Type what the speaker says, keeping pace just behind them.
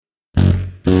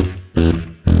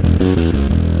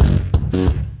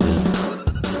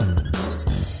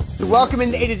Welcome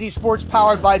into A to Z Sports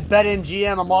powered by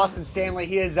BetMGM. I'm Austin Stanley.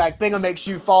 He is Zach Bingham. Make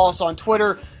sure you follow us on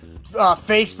Twitter,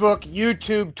 Facebook,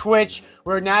 YouTube, Twitch.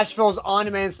 We're Nashville's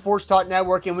on-demand sports talk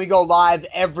network, and we go live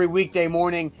every weekday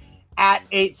morning at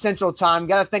 8 Central Time.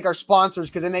 Got to thank our sponsors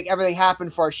because they make everything happen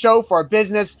for our show, for our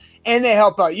business, and they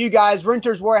help out you guys.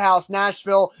 Renters Warehouse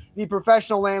Nashville, the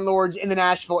professional landlords in the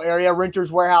Nashville area.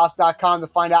 RentersWarehouse.com to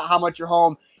find out how much your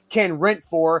home can rent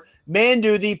for.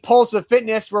 Mandu, the pulse of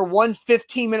fitness, where one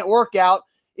 15-minute workout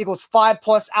equals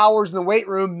 5+ hours in the weight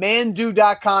room.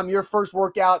 Mandu.com, your first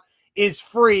workout is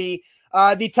free.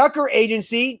 The Tucker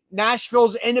Agency,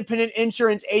 Nashville's independent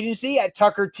insurance agency at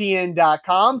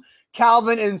TuckerTN.com.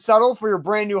 Calvin and Subtle for your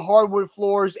brand new hardwood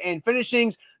floors and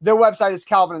finishings. Their website is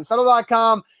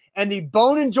calvinandsuttle.com. And the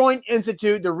Bone and Joint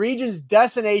Institute, the region's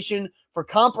destination for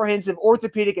comprehensive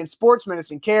orthopedic and sports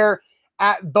medicine care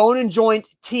at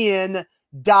boneandjointtn.org.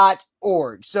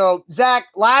 So, Zach,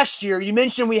 last year, you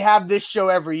mentioned we have this show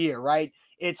every year, right?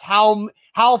 It's how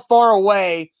far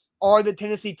away are the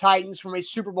Tennessee Titans from a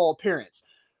Super Bowl appearance?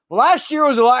 Well, last year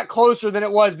was a lot closer than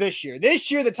it was this year.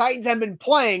 This year, the Titans have been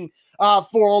playing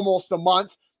for almost a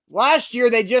month. Last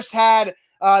year, they just had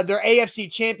their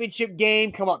AFC Championship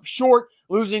game come up short,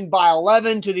 losing by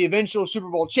 11 to the eventual Super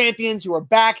Bowl champions, who are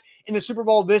back in the Super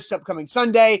Bowl this upcoming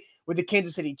Sunday with the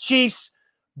Kansas City Chiefs.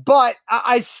 But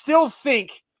I still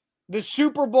think the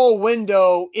Super Bowl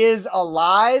window is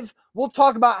alive. We'll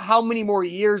talk about how many more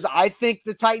years I think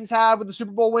the Titans have with the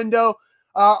Super Bowl window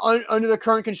under the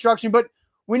current construction. But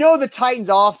we know the Titans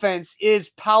offense is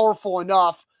powerful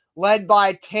enough, led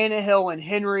by Tannehill and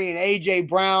Henry and A.J.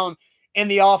 Brown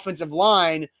and the offensive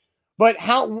line. But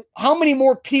how many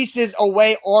more pieces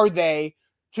away are they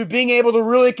to being able to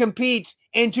really compete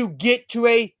and to get to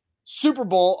a Super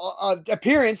Bowl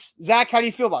appearance? Zach, how do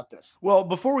you feel about this? Well,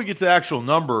 before we get to the actual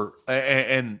number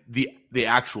and the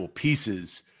actual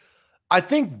pieces, I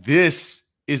think this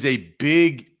is a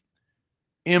big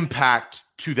impact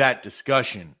to that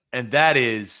discussion, and that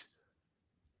is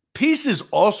pieces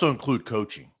also include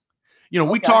coaching. You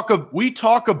know, okay. we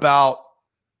talk about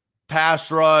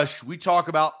pass rush, we talk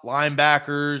about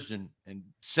linebackers and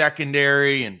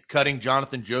secondary and cutting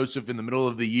Jonathan Joseph in the middle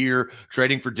of the year,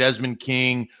 trading for Desmond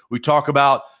King. We talk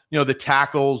about, you know, the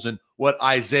tackles and what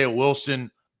Isaiah Wilson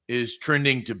is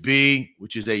trending to be,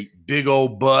 which is a big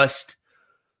old bust.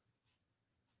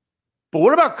 But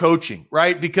what about coaching,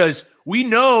 right? Because we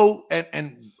know,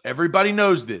 and everybody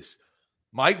knows this,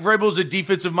 Mike Vrabel is a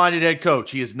defensive-minded head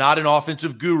coach. He is not an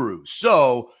offensive guru.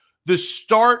 So the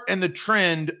start and the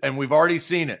trend, and we've already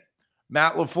seen it,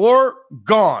 Matt LaFleur,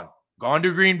 gone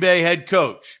to Green Bay head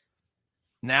coach.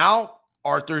 Now,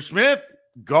 Arthur Smith,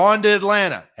 gone to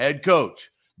Atlanta head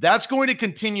coach. That's going to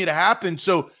continue to happen.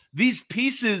 So these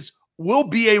pieces will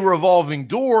be a revolving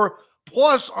door.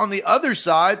 Plus, on the other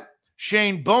side,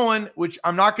 Shane Bowen, which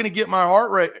I'm not going to get my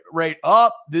heart rate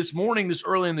up this morning, this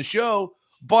early in the show,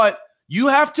 but you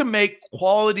have to make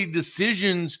quality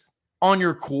decisions on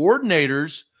your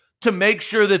coordinators to make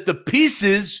sure that the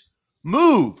pieces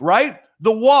move, right?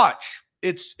 The watch.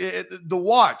 The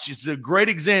watch. It's a great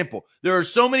example. There are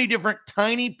so many different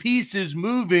tiny pieces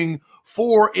moving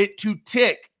for it to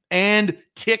tick and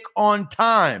tick on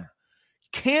time.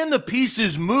 Can the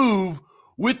pieces move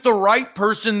with the right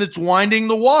person that's winding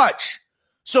the watch?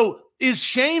 So is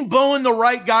Shane Bowen the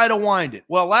right guy to wind it?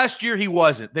 Well, last year he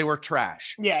wasn't. They were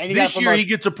trash. Yeah, and this year he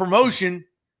gets a promotion.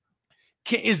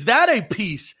 Is that a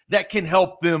piece that can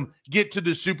help them get to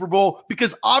the Super Bowl?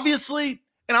 Because obviously,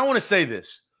 and I want to say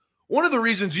this, one of the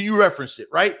reasons you referenced it,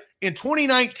 right? In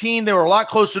 2019, they were a lot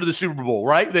closer to the Super Bowl,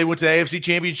 right? They went to the AFC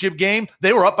Championship game.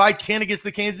 They were up by 10 against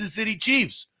the Kansas City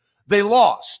Chiefs. They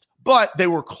lost, but they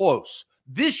were close.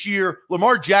 This year,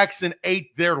 Lamar Jackson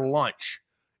ate their lunch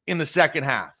in the second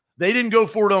half. They didn't go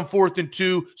for it on 4th and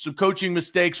 2, some coaching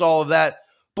mistakes, all of that.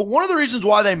 But one of the reasons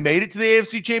why they made it to the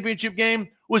AFC Championship game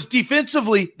was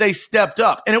defensively, they stepped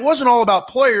up. And it wasn't all about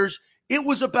players. It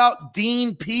was about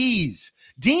Dean Pease.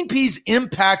 Dean Pease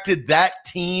impacted that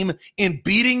team in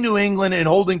beating New England and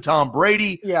holding Tom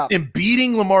Brady, in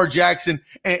beating Lamar Jackson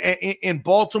in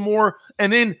Baltimore,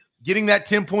 and then getting that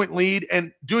 10-point lead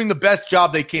and doing the best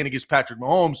job they can against Patrick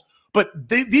Mahomes. But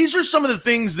these are some of the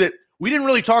things that we didn't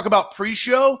really talk about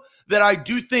pre-show that I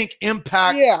do think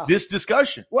impact this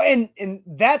discussion. Well, and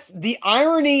that's the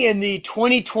irony in the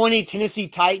 2020 Tennessee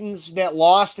Titans that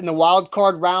lost in the wild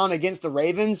card round against the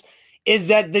Ravens is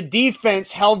that the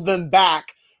defense held them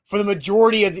back for the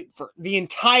majority of the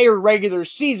entire regular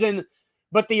season,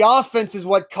 but the offense is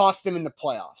what cost them in the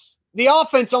playoffs. The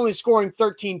offense only scoring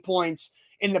 13 points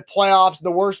in the playoffs,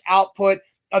 the worst output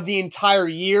of the entire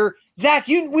year. Zach,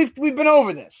 we've been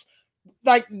over this.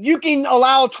 like you can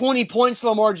allow 20 points to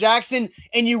Lamar Jackson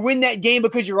and you win that game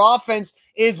because your offense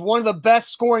is one of the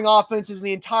best scoring offenses in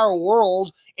the entire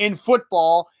world in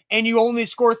football, and you only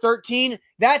score 13.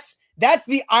 That's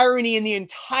the irony in the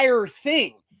entire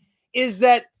thing, is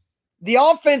that the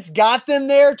offense got them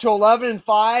there to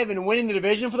 11-5 and winning the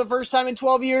division for the first time in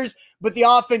 12 years, but the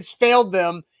offense failed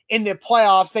them in the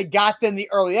playoffs. They got them the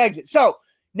early exit. So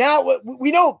now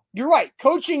we know, you're right,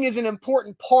 coaching is an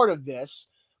important part of this,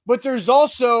 but there's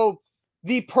also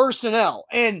the personnel.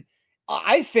 And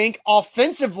I think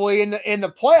offensively in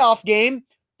the playoff game,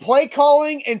 play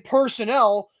calling and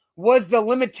personnel was the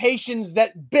limitations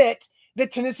that bit the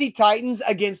Tennessee Titans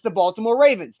against the Baltimore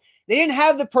Ravens. They didn't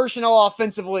have the personnel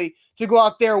offensively to go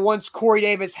out there once Corey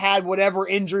Davis had whatever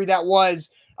injury that was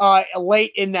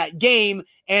late in that game,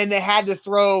 and they had to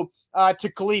throw to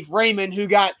Khalif Raymond, who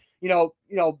got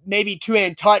maybe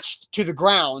two-hand touched to the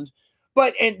ground,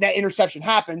 and that interception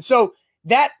happened. So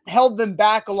that held them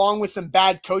back, along with some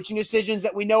bad coaching decisions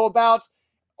that we know about.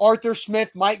 Arthur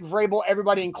Smith, Mike Vrabel,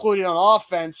 everybody included on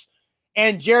offense.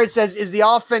 And Jared says, is the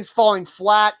offense falling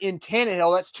flat in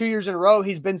Tannehill? That's 2 years in a row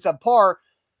he's been subpar.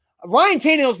 Ryan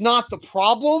Tannehill's not the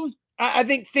problem. I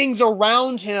think things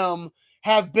around him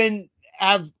have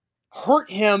hurt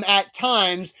him at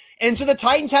times. And so the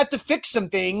Titans have to fix some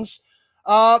things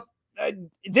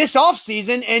this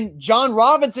offseason. And John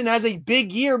Robinson has a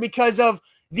big year because of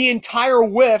the entire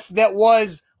whiff that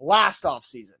was last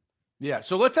offseason. Yeah,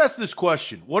 so let's ask this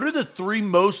question. What are the three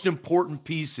most important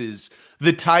pieces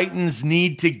the Titans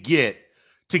need to get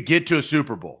to a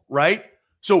Super Bowl, right?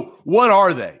 So what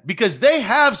are they? Because they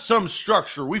have some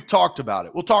structure. We've talked about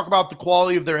it. We'll talk about the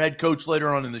quality of their head coach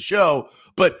later on in the show,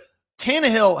 but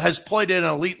Tannehill has played at an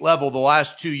elite level the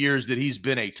last 2 years that he's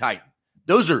been a Titan.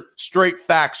 Those are straight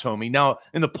facts, homie. Now,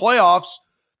 in the playoffs,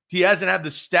 he hasn't had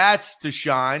the stats to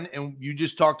shine, and you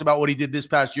just talked about what he did this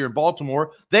past year in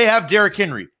Baltimore. They have Derrick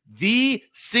Henry, the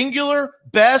singular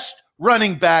best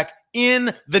running back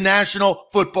in the National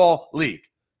Football League,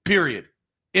 period.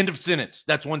 End of sentence.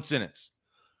 That's one sentence.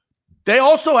 They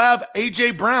also have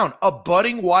A.J. Brown, a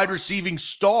budding wide receiving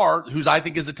star, who's I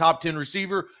think is a top 10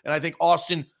 receiver, and I think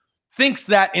Austin thinks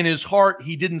that in his heart.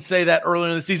 He didn't say that earlier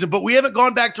in the season, but we haven't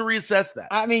gone back to reassess that.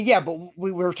 I mean, yeah, but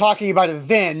we were talking about it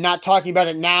then, not talking about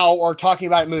it now or talking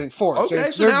about it moving forward.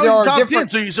 Okay, so now he's top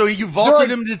 10. So you vaulted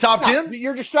him to top 10?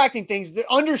 You're distracting things.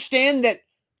 Understand that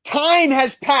time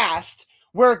has passed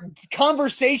where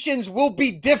conversations will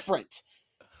be different.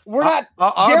 We're not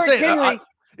Derrick Henry.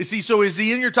 Is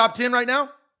he in your top 10 right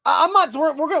now? I'm not.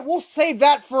 We'll save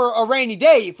that for a rainy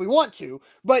day if we want to.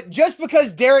 But just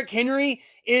because Derrick Henry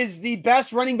is the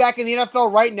best running back in the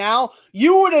NFL right now,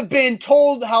 you would have been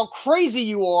told how crazy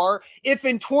you are if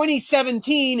in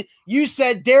 2017 you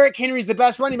said Derrick Henry's the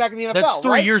best running back in the NFL. That's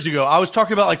 3 years ago. I was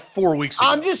talking about like 4 weeks ago.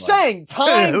 I'm just saying,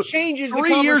 time changes.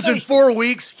 3 years and 4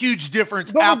 weeks, huge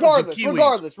difference. But regardless.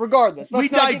 We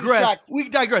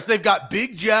digress. They've got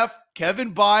Big Jeff,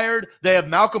 Kevin Byard. They have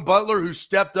Malcolm Butler, who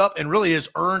stepped up and really has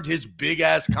earned his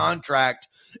big-ass contract.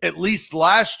 At least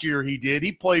last year he did.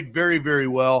 He played very, very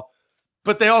well.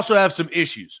 But they also have some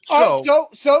issues.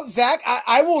 So Zach,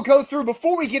 I will go through,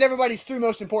 before we get everybody's three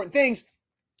most important things,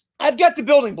 I've got the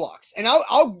building blocks. And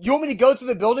you want me to go through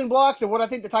the building blocks and what I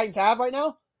think the Titans have right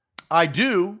now? I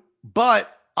do,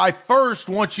 but I first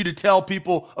want you to tell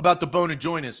people about the Bone and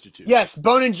Joint Institute. Yes,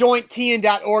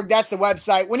 boneandjointtn.org. That's the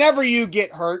website. Whenever you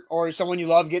get hurt or someone you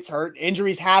love gets hurt,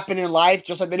 injuries happen in life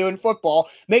just like they do in football,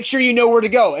 make sure you know where to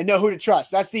go and know who to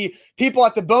trust. That's the people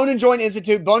at the Bone and Joint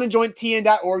Institute,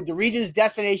 boneandjointtn.org, the region's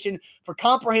destination for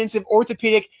comprehensive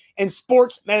orthopedic and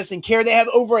sports medicine care. They have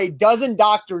over a dozen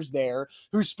doctors there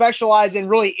who specialize in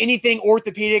really anything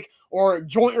orthopedic or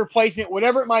joint replacement,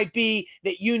 whatever it might be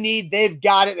that you need, they've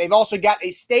got it. They've also got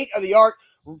a state-of-the-art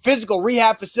physical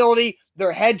rehab facility.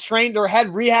 Their head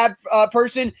rehab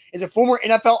person is a former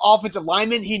NFL offensive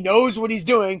lineman. He knows what he's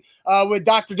doing with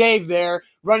Dr. Dave there,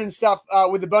 running stuff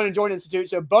with the Bone and Joint Institute.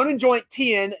 So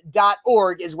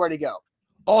boneandjointtn.org is where to go.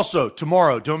 Also,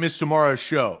 tomorrow, don't miss tomorrow's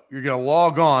show. You're going to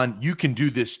log on. You can do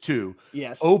this too.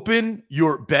 Yes. Open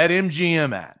your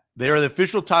BetMGM app. They are the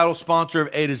official title sponsor of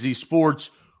A to Z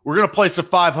Sports. We're going to place a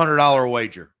 $500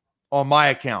 wager on my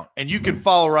account, and you can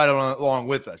follow right along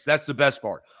with us. That's the best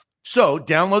part. So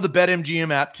download the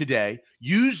BetMGM app today.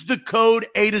 Use the code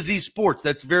A to Z Sports.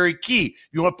 That's very key. If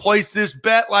you want to place this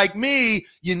bet like me,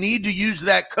 you need to use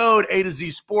that code A to Z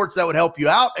Sports. That would help you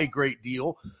out a great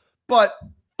deal. But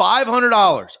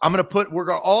 $500, we're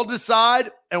going to all decide,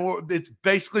 and it's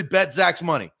basically bet Zach's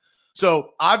money.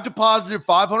 So I've deposited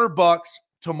 $500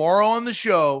 tomorrow on the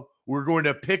show. We're going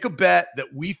to pick a bet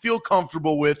that we feel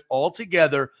comfortable with all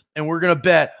together, and we're going to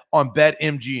bet on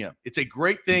BetMGM. It's a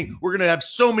great thing. We're going to have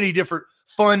so many different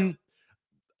fun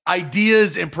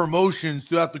ideas and promotions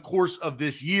throughout the course of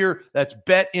this year. That's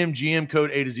BetMGM,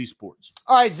 code A to Z Sports.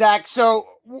 All right, Zach. So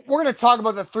we're going to talk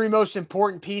about the three most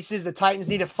important pieces the Titans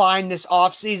need to find this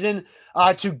offseason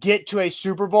to get to a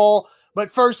Super Bowl. But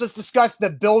first, let's discuss the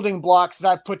building blocks that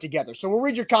I've put together. So we'll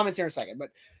read your comments here in a second.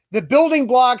 But the building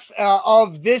blocks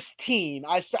of this team,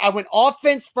 I went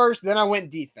offense first, then I went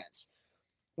defense.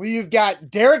 Well, you've got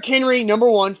Derrick Henry, number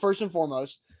one, first and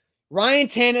foremost. Ryan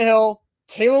Tannehill,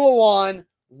 Taylor Lewan,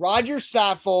 Roger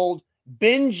Saffold,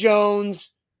 Ben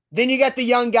Jones. Then you got the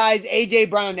young guys, A.J.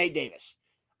 Brown and Nate Davis.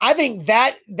 I think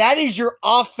that is your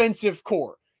offensive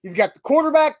core. You've got the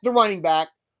quarterback, the running back,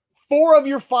 4 of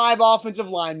your 5 offensive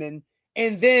linemen,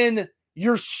 and then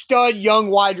your stud young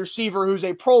wide receiver who's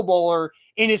a Pro Bowler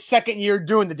in his second year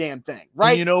doing the damn thing,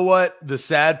 right? And you know what? The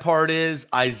sad part is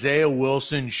Isaiah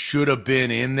Wilson should have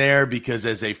been in there because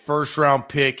as a first-round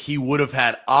pick, he would have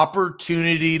had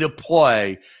opportunity to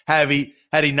play had he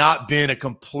not been a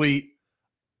complete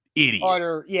idiot.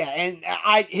 And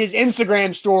his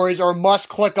Instagram stories are must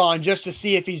click on just to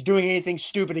see if he's doing anything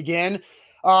stupid again.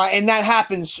 And that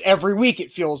happens every week,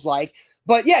 it feels like.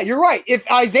 But yeah, you're right. If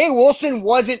Isaiah Wilson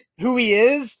wasn't who he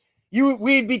is,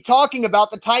 we'd be talking about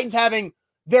the Titans having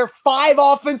their 5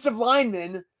 offensive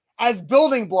linemen as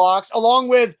building blocks, along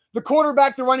with the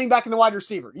quarterback, the running back, and the wide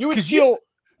receiver. You would feel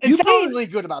insanely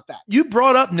good about that. You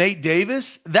brought up Nate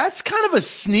Davis. That's kind of a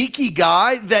sneaky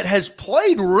guy that has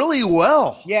played really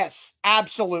well. Yes,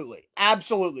 absolutely.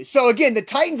 Absolutely. So again, the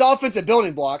Titans offensive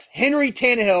building blocks, Henry,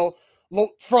 Tannehill,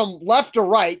 from left to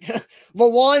right,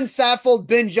 Lewan, Saffold,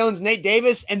 Ben Jones, Nate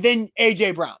Davis, and then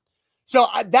A.J. Brown. So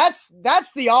that's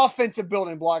the offensive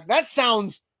building block. That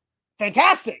sounds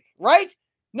fantastic, right?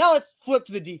 Now let's flip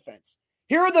to the defense.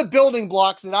 Here are the building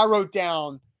blocks that I wrote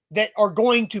down that are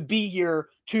going to be here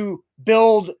to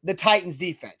build the Titans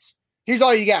defense. Here's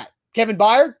all you got. Kevin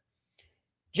Byard,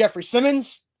 Jeffrey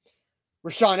Simmons,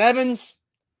 Rashaan Evans,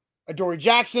 Adoree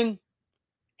Jackson,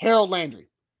 Harold Landry.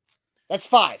 That's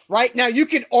 5, right? Now you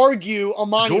can argue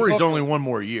Amani Adoree's Hooker. only one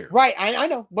more year. Right, I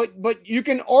know. But you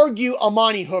can argue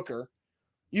Amani Hooker.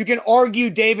 You can argue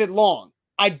David Long.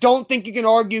 I don't think you can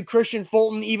argue Christian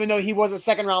Fulton, even though he was a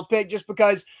second-round pick, just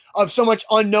because of so much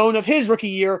unknown of his rookie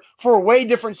year for way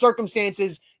different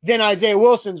circumstances than Isaiah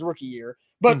Wilson's rookie year.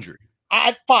 But injury.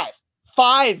 At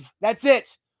 5, that's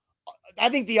it. I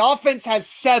think the offense has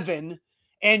 7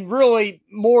 and really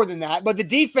more than that. But the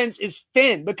defense is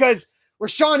thin because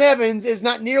Rashaan Evans is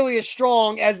not nearly as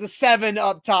strong as the 7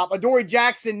 up top. Adoree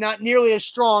Jackson not nearly as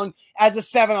strong as a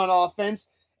 7 on offense,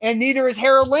 and neither is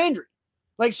Harold Landry.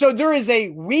 So there is a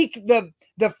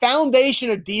the foundation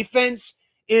of defense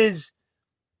is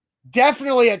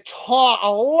definitely a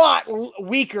lot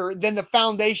weaker than the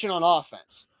foundation on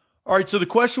offense. All right, so the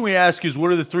question we ask is,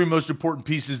 what are the 3 most important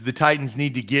pieces the Titans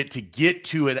need to get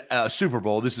to a Super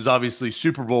Bowl? This is obviously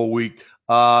Super Bowl week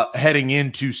heading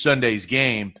into Sunday's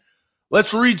game.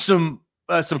 Let's read some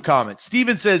comments.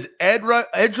 Steven says, edge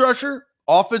rusher,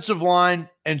 offensive line,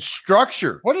 and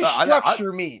structure. What does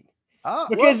structure mean?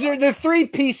 Because they're the 3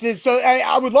 pieces. So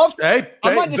I would love.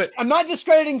 I'm not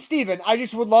discrediting Steven. I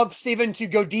just would love Steven to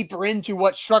go deeper into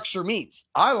what structure means.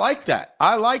 I like that.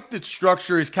 I like that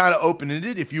structure is kind of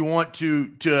open-ended. If you want to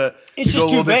go a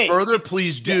little bit further,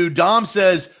 please do. Yes. Dom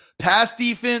says pass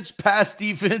defense,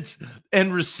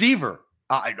 and receiver.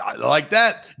 I like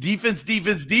that. Defense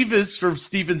from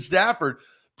Stephen Stafford.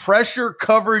 Pressure,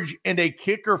 coverage, and a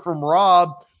kicker from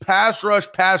Rob. Pass rush,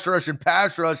 and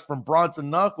pass rush from Bronson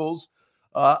Knuckles.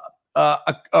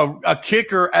 A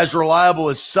kicker as reliable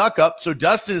as Suckup. So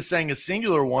Dustin is saying a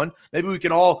singular one. Maybe we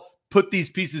can all put these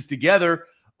pieces together.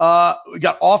 We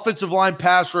got offensive line,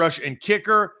 pass rush, and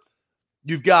kicker.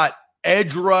 You've got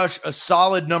edge rush, a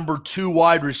solid number 2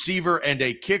 wide receiver, and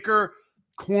a kicker.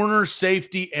 Corner,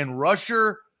 safety, and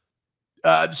rusher.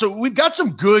 So we've got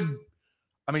some good,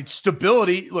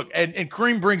 stability. Look, and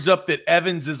Kareem brings up that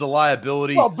Evans is a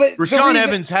liability. Well, but Rashaan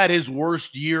Evans had his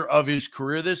worst year of his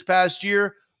career this past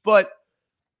year, but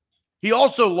he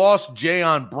also lost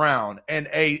Jayon Brown. And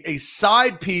a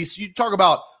side piece, you talk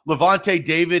about Levante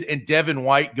David and Devin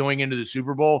White going into the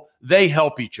Super Bowl, they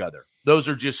help each other. Those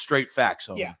are just straight facts.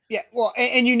 Homie. Yeah. Well,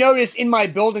 and you notice in my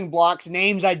building blocks,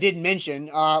 names I didn't mention,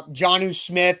 Jonnu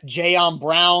Smith, Jayon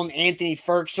Brown, Anthony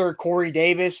Ferkser, Corey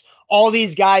Davis, all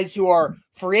these guys who are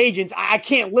free agents. I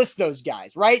can't list those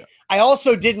guys, right? Yeah. I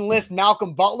also didn't list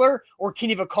Malcolm Butler or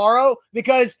Kenny Vaccaro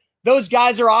because those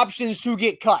guys are options to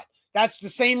get cut. That's the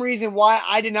same reason why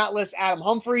I did not list Adam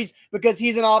Humphries, because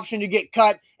he's an option to get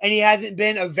cut and he hasn't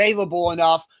been available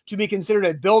enough to be considered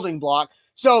a building block.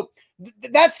 So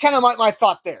that's kind of my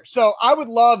thought there. So I would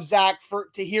love, Zach,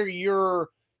 to hear your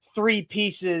three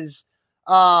pieces.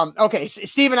 Okay,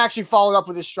 Steven actually followed up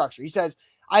with his structure. He says,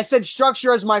 I said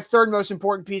structure as my third most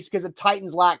important piece because the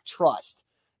Titans lack trust.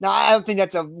 Now, I don't think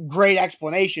that's a great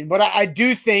explanation, but I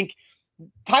do think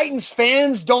Titans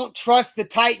fans don't trust the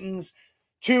Titans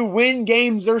to win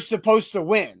games they're supposed to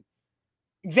win.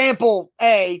 Example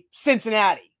A,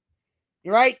 Cincinnati.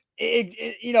 You're right.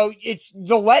 It's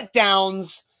the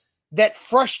letdowns that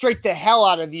frustrate the hell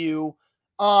out of you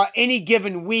any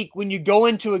given week when you go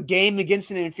into a game against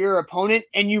an inferior opponent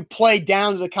and you play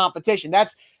down to the competition.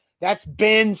 That's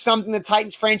been something the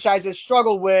Titans franchise has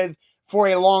struggled with for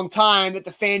a long time, that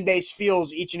the fan base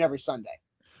feels each and every Sunday.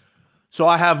 So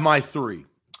I have my three.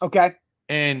 Okay.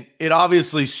 And it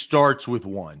obviously starts with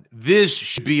one. This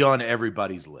should be on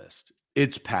everybody's list.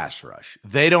 It's pass rush.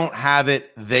 They don't have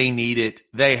it. They need it.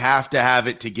 They have to have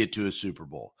it to get to a Super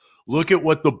Bowl. Look at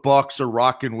what the Bucs are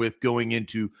rocking with going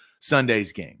into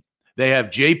Sunday's game. They have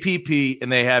JPP and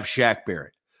they have Shaq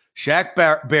Barrett. Shaq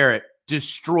Barrett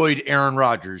destroyed Aaron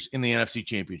Rodgers in the NFC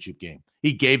Championship game.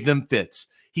 He gave them fits.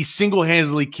 He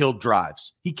single-handedly killed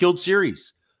drives. He killed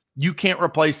series. You can't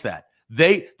replace that.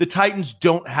 The Titans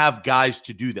don't have guys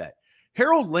to do that.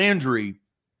 Harold Landry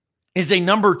is a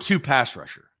number 2 pass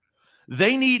rusher.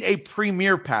 They need a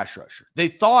premier pass rusher. They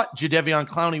thought Jadeveon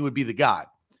Clowney would be the guy.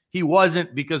 He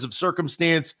wasn't because of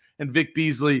circumstance, and Vic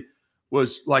Beasley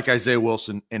was, like Isaiah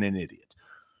Wilson, and an idiot.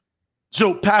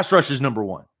 So pass rush is number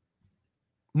 1.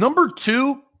 Number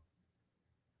 2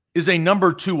 is a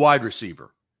number 2 wide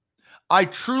receiver. I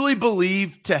truly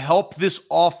believe to help this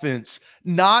offense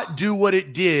not do what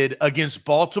it did against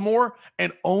Baltimore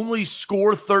and only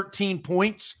score 13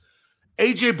 points,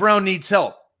 A.J. Brown needs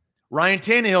help. Ryan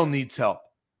Tannehill needs help.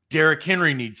 Derrick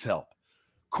Henry needs help.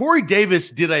 Corey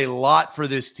Davis did a lot for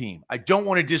this team. I don't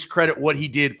want to discredit what he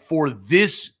did for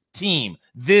this team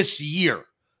this year.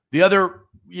 The other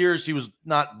years, he was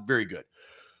not very good.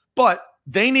 But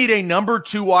they need a number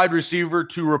 2 wide receiver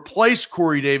to replace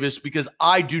Corey Davis, because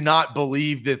I do not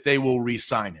believe that they will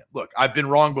re-sign him. Look, I've been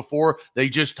wrong before. They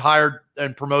just hired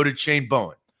and promoted Shane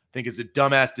Bowen. I think it's a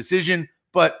dumbass decision,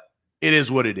 but it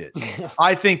is what it is.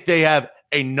 I think they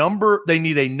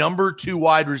need a number 2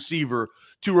 wide receiver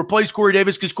to replace Corey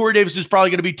Davis, because Corey Davis is probably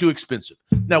going to be too expensive.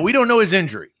 Now, we don't know his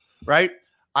injury, right?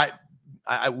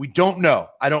 We don't know.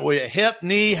 Hip,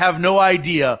 knee, have no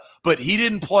idea, but he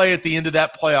didn't play at the end of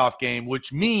that playoff game,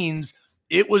 which means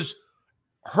it was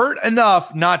hurt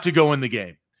enough not to go in the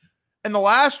game. And the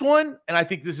last one, and I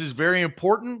think this is very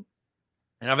important,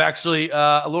 and I've actually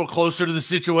a little closer to the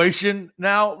situation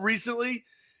now recently,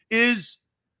 is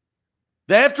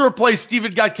they have to replace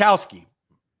Steven Gostkowski.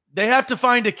 They have to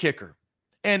find a kicker.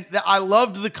 And I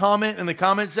loved the comment in the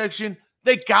comment section.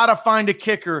 They got to find a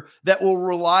kicker that will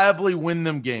reliably win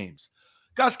them games.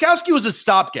 Gostkowski was a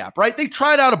stopgap, right? They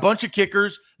tried out a bunch of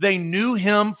kickers. They knew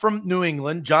him from New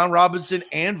England, John Robinson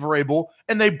and Vrabel,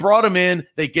 and they brought him in.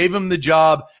 They gave him the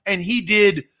job, and he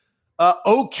did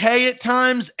okay at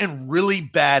times and really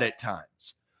bad at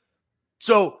times.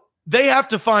 So they have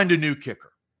to find a new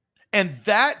kicker, and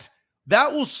that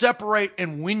will separate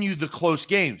and win you the close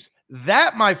games.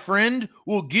 That, my friend,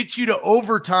 will get you to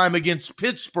overtime against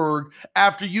Pittsburgh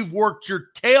after you've worked your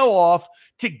tail off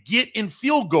to get in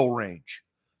field goal range.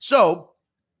 So,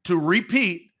 to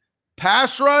repeat,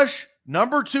 pass rush,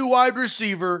 number 2 wide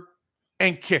receiver,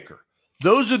 and kicker.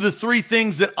 Those are the 3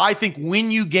 things that I think win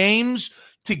you games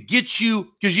to get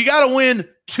you, because you got to win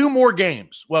 2 more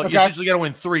games. Well, you essentially got to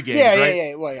win 3 games, right?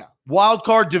 Yeah. Well, yeah. Wild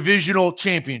card divisional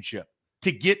championship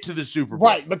to get to the Super Bowl.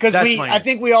 Right, because I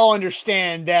think we all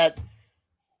understand that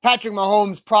Patrick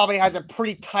Mahomes probably has a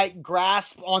pretty tight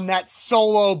grasp on that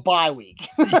solo bye week,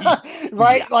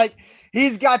 right? Yeah. Like,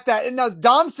 he's got that. And now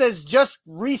Dom says just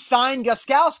re-sign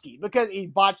Gostkowski, because he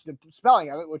botched the spelling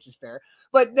of it, which is fair.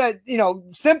 But,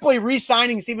 simply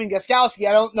re-signing Steven Gostkowski,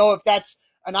 I don't know if that's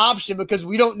an option, because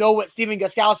we don't know what Steven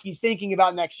Gostkowski's thinking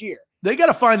about next year. They got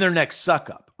to find their next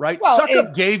suck-up, right? Well,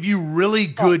 suck-up gave you really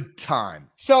good time.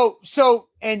 So,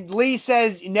 and Lee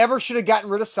says you never should have gotten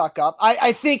rid of suck-up.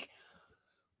 I think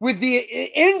with the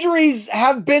injuries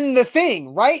have been the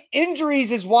thing, right? Injuries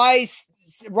is why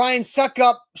Ryan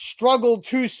Suckup struggled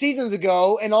 2 seasons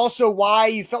ago, and also why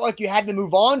you felt like you had to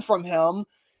move on from him,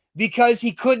 because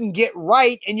he couldn't get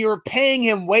right, and you were paying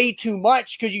him way too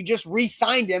much because you just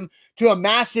re-signed him to a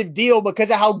massive deal because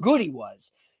of how good he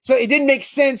was. So it didn't make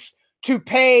sense to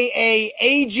pay a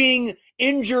aging,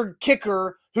 injured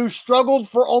kicker who struggled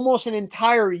for almost an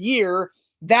entire year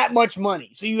that much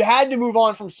money. So you had to move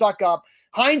on from Suckup.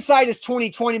 Hindsight is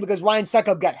 2020 because Ryan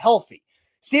Suckup got healthy.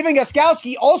 Steven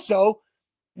Gostkowski also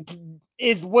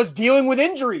was dealing with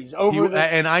injuries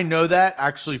and I know that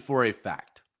actually for a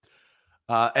fact.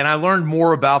 And I learned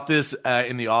more about this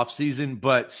in the offseason,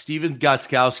 but Steven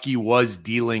Gostkowski was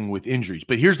dealing with injuries.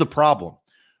 But here's the problem.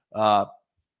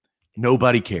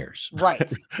 Nobody cares.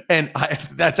 Right. And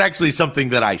that's actually something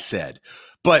that I said.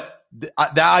 But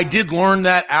I did learn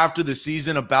that after the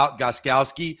season about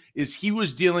Gostkowski is he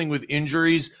was dealing with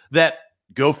injuries that,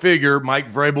 go figure, Mike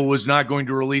Vrabel was not going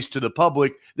to release to the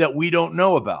public that we don't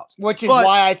know about. Which is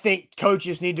why I think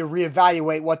coaches need to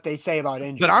reevaluate what they say about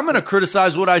injuries. But I'm going to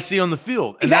criticize what I see on the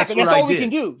field. And exactly. That's all we can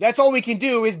do. That's all we can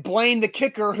do is blame the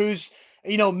kicker who's,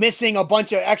 missing a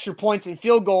bunch of extra points and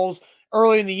field goals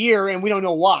early in the year, and we don't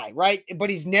know why, right? But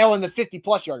he's nailing the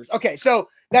 50-plus yarders. Okay, so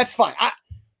that's fine.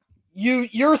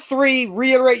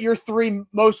 Reiterate your three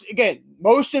most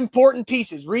important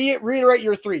pieces. Reiterate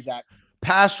your three, Zach.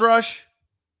 Pass rush,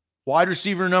 wide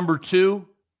receiver number 2,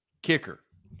 kicker.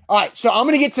 All right, so I'm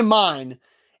going to get to mine.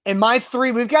 And my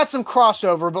three, we've got some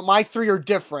crossover, but my three are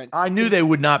different. I knew they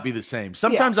would not be the same.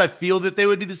 Sometimes I feel that they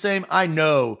would be the same. I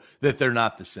know that they're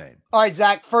not the same. All right,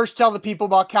 Zach, first tell the people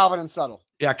about Calvin and Subtle.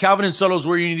 Yeah, Calvin and Subtle is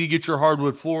where you need to get your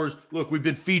hardwood floors. Look, we've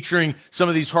been featuring some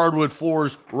of these hardwood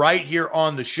floors right here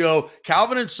on the show.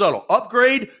 Calvin and Subtle,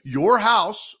 upgrade your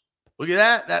house. Look at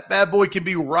that. That bad boy can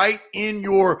be right in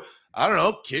your,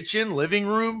 kitchen, living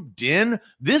room, den.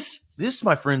 This,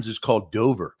 my friends, is called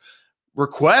Dover.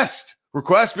 Request,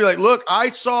 be like, look,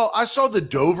 I saw the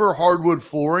Dover hardwood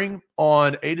flooring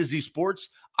on A to Z Sports.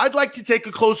 I'd like to take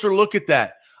a closer look at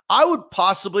that. I would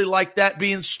possibly like that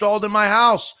be installed in my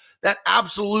house. That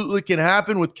absolutely can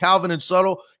happen with Calvin and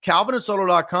Subtle.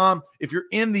 CalvinandSubtle.com. If you're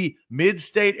in the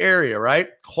mid-state area, right?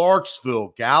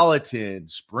 Clarksville, Gallatin,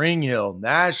 Spring Hill,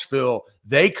 Nashville,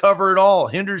 they cover it all.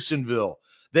 Hendersonville.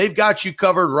 They've got you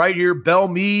covered right here.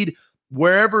 Belmead,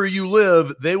 wherever you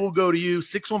live, they will go to you.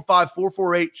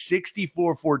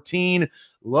 615-448-6414.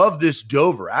 Love this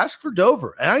Dover. Ask for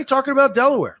Dover. And I ain't talking about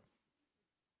Delaware.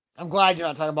 I'm glad you're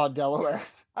not talking about Delaware.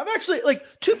 I've actually,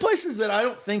 two places that I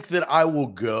don't think that I will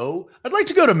go. I'd like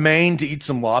to go to Maine to eat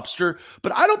some lobster,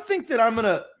 but I don't think that I'm going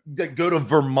to go to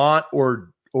Vermont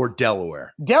or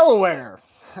Delaware. Delaware.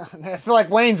 I feel like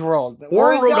Wayne's World.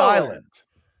 Or Rhode Island.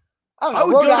 I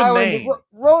don't know.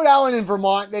 Rhode Island and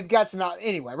Vermont, they've got some out.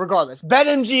 Anyway, regardless.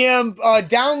 BetMGM,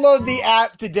 download the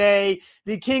app today.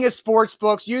 The king of sports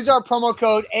books. Use our promo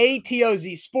code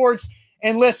ATOZ Sports.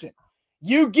 And listen,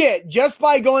 you get, just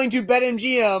by going to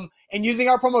BetMGM and using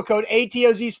our promo code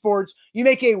ATOZ Sports, you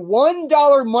make a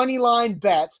 $1 money line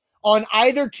bet on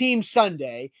either team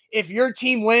Sunday. If your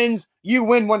team wins, you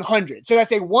win 100. So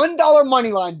that's a $1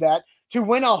 money line bet to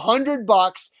win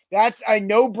 $100. That's a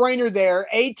no-brainer there.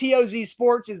 ATOZ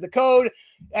Sports is the code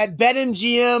at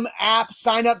BetMGM app.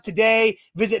 Sign up today.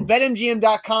 Visit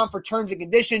BetMGM.com for terms and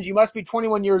conditions. You must be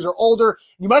 21 years or older.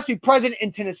 You must be present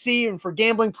in Tennessee. And for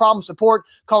gambling problem support,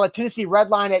 call a Tennessee Red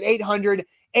Line at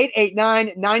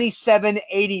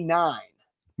 800-889-9789.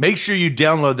 Make sure you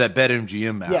download that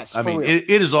BetMGM app. Yes, it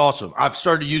is awesome. I've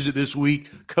started to use it this week.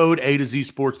 Code A to Z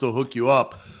Sports. They'll hook you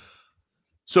up.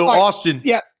 So, right. Austin.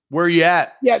 Yeah. Where are you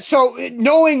at? Yeah, so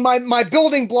knowing my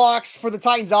building blocks for the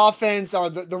Titans offense are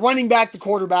the running back, the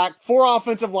quarterback, 4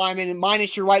 offensive linemen, and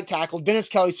minus your right tackle, Dennis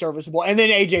Kelly serviceable, and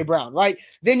then A.J. Brown, right?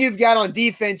 Then you've got on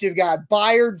defense, you've got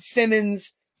Byard,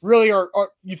 Simmons, really are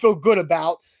you feel good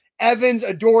about. Evans,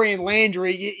 Adoree, and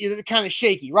Landry, you're kind of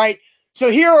shaky, right?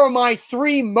 So here are my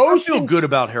 3 most... I feel good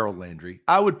about Harold Landry.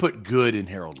 I would put good in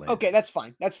Harold Landry. Okay, that's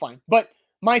fine. But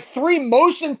my 3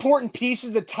 most important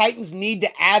pieces the Titans need to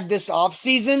add this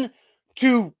offseason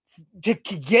to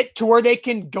get to where they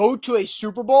can go to a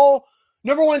Super Bowl.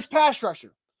 Number 1 is pass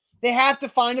rusher. They have to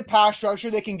find a pass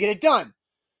rusher that can get it done.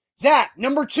 Zach,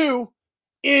 number 2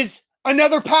 is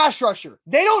another pass rusher.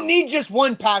 They don't need just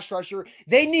 1 pass rusher.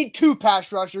 They need 2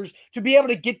 pass rushers to be able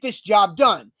to get this job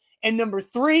done. And number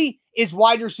 3 is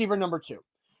wide receiver number 2.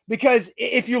 Because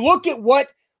if you look at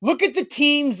the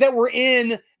teams that were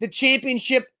in the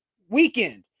championship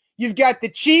weekend. You've got the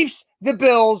Chiefs, the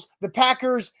Bills, the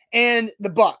Packers, and the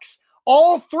Bucks.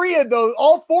 All 4 of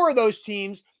those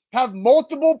teams have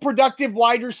multiple productive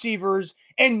wide receivers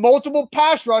and multiple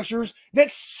pass rushers that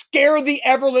scare the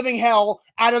ever-living hell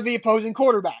out of the opposing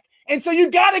quarterback. And so you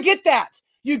got to get that.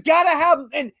 You got to have,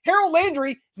 and Harold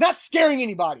Landry is not scaring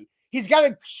anybody. He's got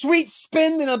a sweet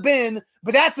spin and a bin,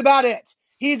 but that's about it.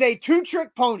 He's a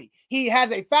 2-trick pony. He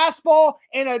has a fastball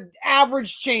and an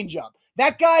average changeup.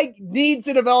 That guy needs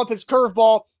to develop his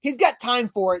curveball. He's got time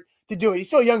for it to do it. He's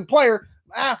still a young player.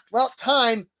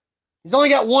 Time He's only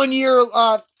got 1 year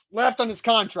left on his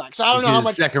contract. So I don't know how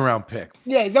much. Second round pick.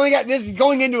 Yeah, he's only got this. He's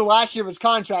going into the last year of his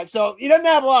contract. So he doesn't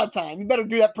have a lot of time. You better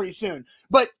do that pretty soon.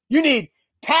 But you need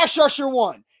pass rusher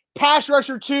 1, pass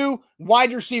rusher 2,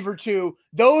 wide receiver 2.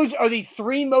 Those are the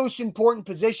 3 most important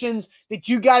positions that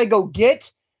you got to go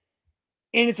get.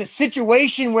 And it's a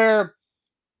situation where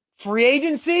free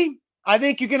agency, I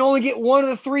think you can only get one of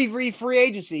the 3 free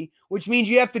agency, which means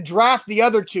you have to draft the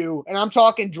other 2. And I'm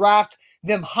talking draft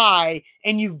them high,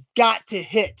 and you've got to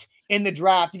hit in the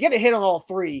draft. You get to hit on all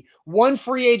 3. 1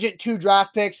 free agent, 2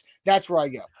 draft picks. That's where I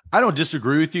go. I don't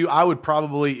disagree with you. I would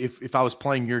probably, if I was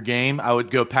playing your game, I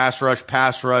would go pass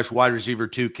rush, wide receiver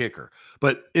 2, kicker.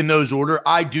 But in those order,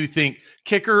 I do think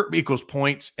kicker equals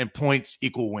points and points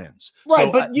equal wins. Right,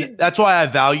 so but that's why I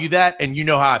value that, and you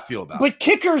know how I feel about it. But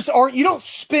kickers aren't. You don't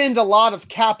spend a lot of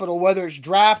capital, whether it's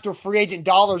draft or free agent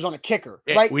dollars, on a kicker,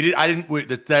 right?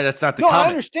 That's not the no, comment. I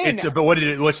understand that. But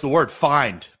what's the word?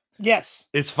 Find. Yes.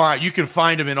 It's fine. You can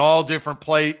find them in all different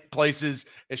places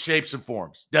and shapes and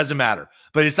forms. Doesn't matter.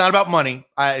 But it's not about money.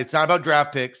 It's not about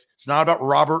draft picks. It's not about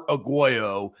Robert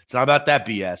Aguayo. It's not about that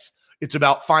BS. It's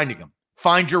about finding them.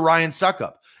 Find your Ryan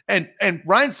Suckup. And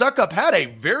Ryan Suckup had a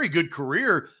very good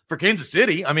career for Kansas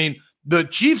City. I mean, the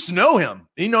Chiefs know him.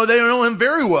 They know him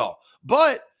very well.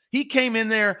 But he came in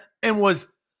there and was,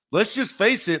 let's just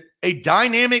face it, a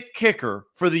dynamic kicker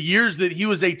for the years that he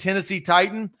was a Tennessee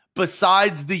Titan,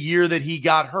 besides the year that he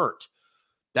got hurt.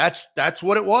 That's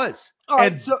what it was.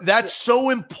 Right, and that's so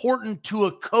important to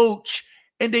a coach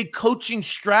and a coaching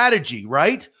strategy,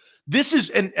 right? This is,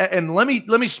 and let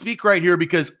me speak right here,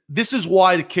 because this is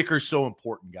why the kicker is so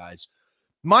important, guys.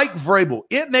 Mike Vrabel,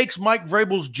 it makes Mike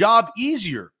Vrabel's job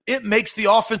easier. It makes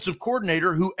the offensive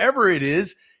coordinator, whoever it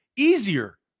is,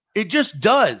 easier. It just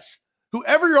does.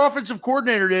 Whoever your offensive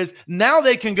coordinator is, now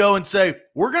they can go and say,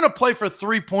 we're going to play for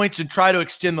 3 points and try to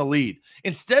extend the lead.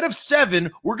 Instead of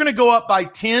 7, we're going to go up by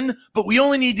 10, but we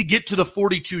only need to get to the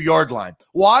 42-yard line.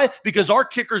 Why? Because our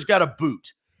kicker's got a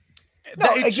boot.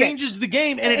 It changes the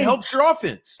game, and it helps your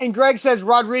offense. And Greg says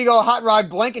Rodrigo Hot Rod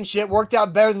Blankenship worked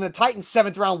out better than the Titans'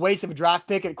 7th-round waste of a draft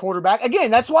pick at quarterback. Again,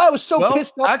 that's why I was so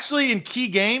pissed off. Actually, in key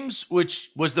games,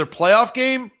 which was their playoff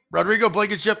game, Rodrigo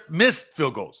Blankenship missed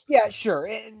field goals. Yeah, sure.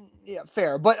 Yeah,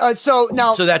 fair. But so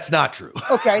that's not true.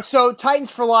 Okay, so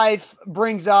Titans for Life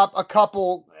brings up a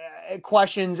couple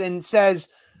questions and says,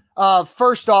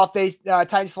 first off,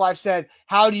 Titans for Life said,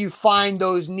 how do you find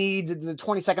those needs at the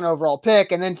 22nd overall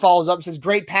pick? And then follows up and says,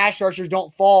 great pass rushers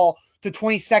don't fall to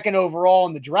 22nd overall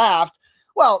in the draft.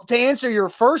 Well, to answer your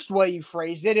first way you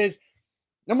phrased it is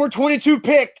number 22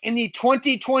 pick in the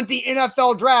 2020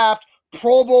 NFL draft,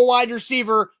 Pro Bowl wide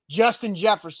receiver Justin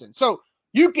Jefferson. So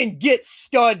you can get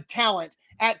stud talent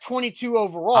at 22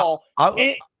 overall.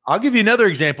 I'll give you another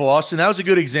example, Austin. That was a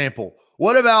good example.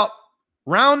 What about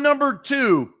round number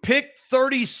 2, pick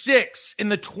 36 in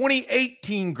the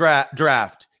 2018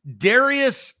 draft,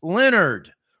 Darius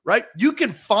Leonard, right? You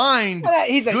can find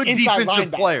good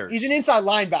defensive players. He's an inside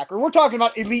linebacker. We're talking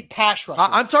about elite pass rushers.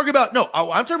 I'm talking about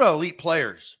elite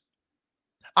players.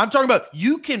 I'm talking about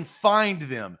you can find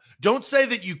them. Don't say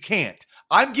that you can't.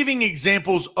 I'm giving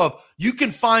examples of you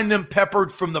can find them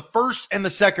peppered from the 1st and the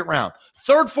 2nd round.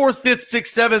 3rd, 4th, 5th,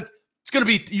 6th, 7th. It's going to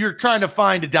be, you're trying to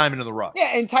find a diamond in the rough.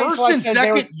 Yeah, and Titans 1st and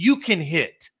 2nd, you can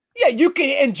hit. Yeah, you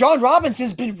can. And John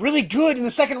Robinson's been really good in the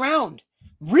 2nd round.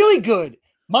 Really good.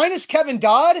 Minus Kevin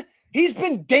Dodd, he's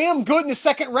been damn good in the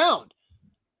 2nd round.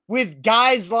 With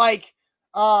guys like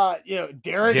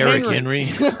Derrick Henry.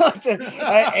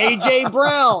 AJ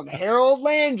Brown, Harold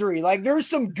Landry. Like, there's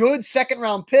some good 2nd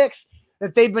round picks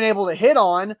that they've been able to hit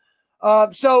on.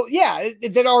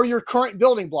 That are your current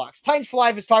building blocks. Titans for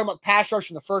Life is talking about pass rush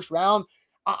in the 1st round.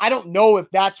 I don't know if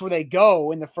that's where they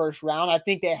go in the 1st round. I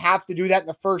think they have to do that in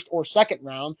the 1st or 2nd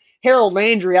round. Harold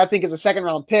Landry, I think, as a 2nd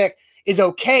round pick is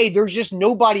okay. There's just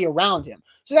nobody around him.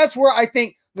 So that's where I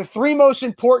think the 3 most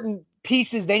important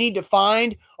pieces they need to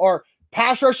find are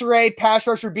pass rusher A, pass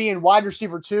rusher B, and wide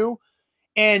receiver 2.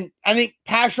 And I think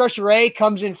pass rusher A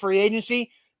comes in free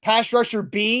agency. Pass rusher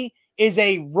B is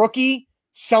a rookie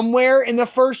somewhere in the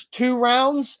first 2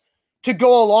 rounds to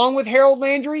go along with Harold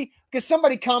Landry, because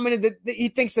somebody commented that he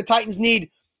thinks the Titans need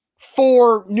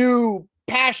 4 new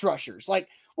pass rushers. Like,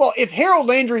 well, if Harold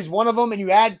Landry is one of them and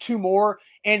you add 2 more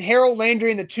and Harold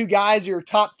Landry and the 2 guys are your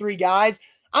top 3 guys,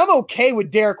 I'm okay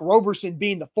with Derrick Roberson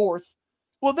being the 4th.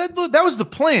 Well, that was the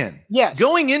plan. Yes.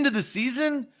 Going into the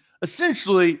season,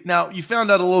 essentially, now you found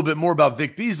out a little bit more about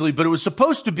Vic Beasley, but it was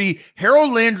supposed to be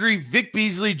Harold Landry, Vic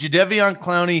Beasley, Jadeveon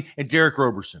Clowney, and Derrick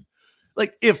Roberson.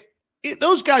 Like, if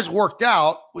those guys worked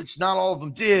out, which not all of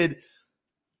them did,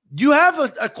 you have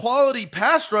a quality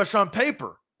pass rush on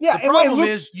paper. Yeah. The problem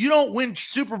is you don't win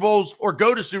Super Bowls or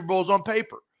go to Super Bowls on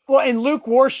paper. Well, and Luke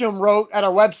Worsham wrote at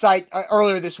our website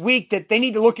earlier this week that they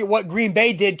need to look at what Green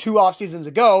Bay did 2 off seasons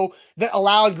ago that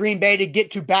allowed Green Bay to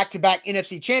get to back-to-back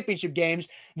NFC championship games.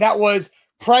 That was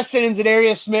Preston and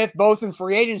Zadarius Smith, both in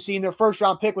free agency, and their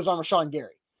first-round pick was on Rashawn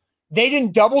Gary. They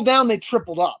didn't double down, they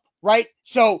tripled up, right?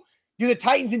 So do the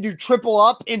Titans need to triple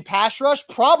up in pass rush?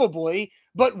 Probably,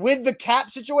 but with the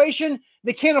cap situation,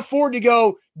 they can't afford to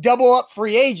go double up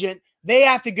free agent. They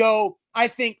have to go, I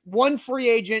think, 1 free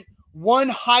agent, 1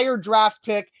 higher draft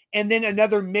pick, and then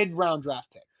another mid-round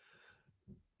draft pick.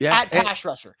 Yeah, at pass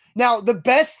rusher. Now, the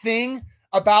best thing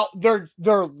about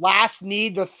their last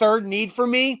need, the third need for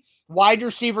me, wide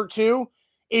receiver 2,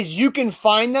 is you can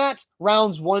find that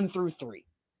rounds 1 through 3.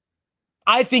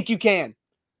 I think you can.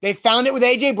 They found it with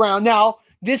A.J. Brown. Now,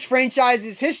 this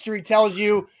franchise's history tells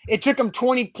you it took them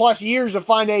 20-plus years to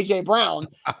find A.J. Brown.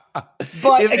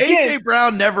 But if again, A.J.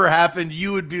 Brown never happened,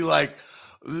 you would be like,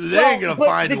 they ain't going to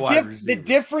find a wide receiver. The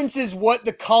difference is what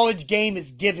the college game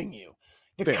is giving you.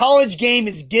 The college game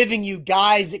is giving you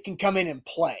guys that can come in and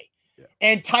play. Yeah.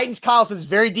 And Titans Kyle says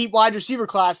very deep wide receiver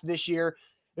class this year.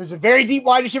 There's a very deep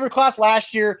wide receiver class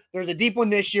last year. There's a deep one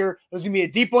this year. There's going to be a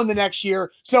deep one the next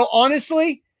year. So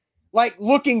honestly, like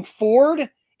looking forward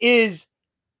is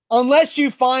unless you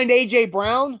find A.J.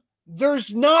 Brown,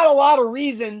 there's not a lot of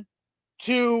reason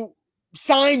to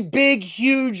sign big,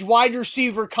 huge wide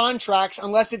receiver contracts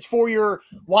unless it's for your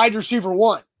wide receiver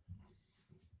 1.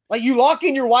 Like you lock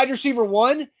in your wide receiver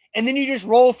 1 and then you just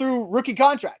roll through rookie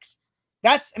contracts.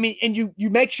 And you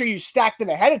make sure you stack them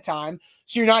ahead of time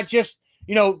so you're not just,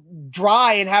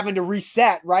 dry and having to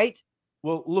reset, right?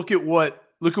 Well, look at what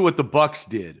the Bucs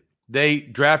did. They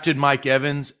drafted Mike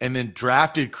Evans and then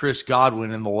drafted Chris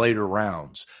Godwin in the later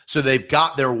rounds. So they've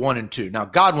got their 1 and 2. Now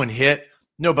Godwin hit.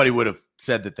 Nobody would have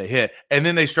said that they hit. And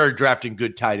then they started drafting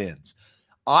good tight ends.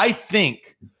 I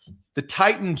think the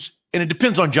Titans, and it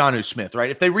depends on Jonnu Smith,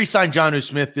 right? If they re-sign Jonnu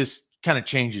Smith, this kind of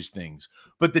changes things.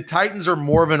 But the Titans are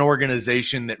more of an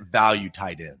organization that value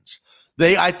tight ends.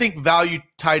 I think, value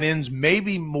tight ends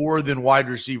maybe more than wide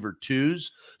receiver 2s.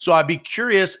 So I'd be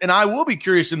curious, and I will be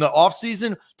curious in the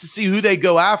offseason to see who they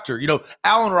go after.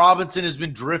 Allen Robinson has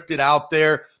been drifted out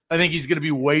there. I think he's going to be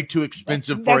way too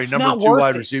expensive for a number 2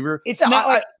 wide receiver. It's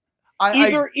not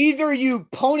either you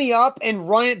pony up and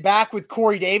run it back with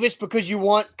Corey Davis because you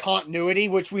want continuity,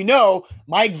 which we know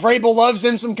Mike Vrabel loves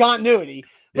him some continuity.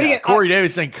 But again, Corey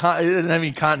Davis doesn't have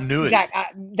any continuity. Zach,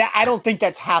 I don't think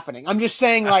that's happening. I'm just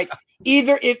saying,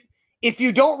 either if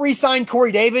you don't re-sign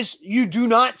Corey Davis, you do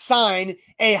not sign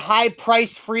a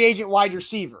high-priced free agent wide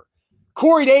receiver.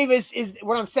 Corey Davis is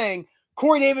what I'm saying.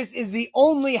 Corey Davis is the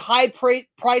only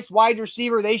high-priced wide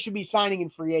receiver they should be signing in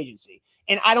free agency,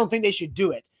 and I don't think they should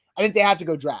do it. I think they have to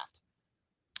go draft.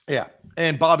 Yeah,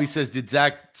 and Bobby says, did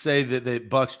Zach say that the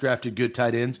Bucs drafted good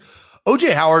tight ends?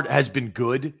 O.J. Howard has been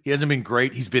good. He hasn't been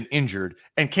great. He's been injured.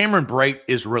 And Cameron Brate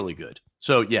is really good.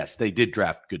 So, yes, they did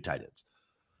draft good tight ends.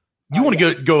 You want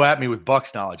to go at me with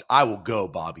Bucs knowledge? I will go,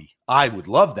 Bobby. I would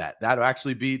love that.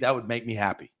 That would make me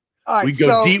happy. All right, we can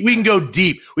go deep. We can go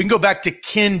deep. We can go back to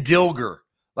Ken Dilger.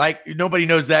 Like, nobody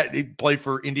knows that. He played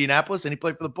for Indianapolis and he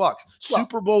played for the Bucs.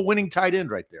 Super Bowl winning tight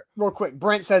end right there. Real quick,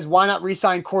 Brent says, why not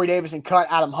re-sign Corey Davis and cut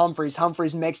Adam Humphries?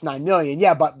 Humphries makes $9 million.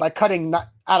 Yeah, but by cutting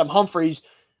Adam Humphries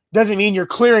doesn't mean you're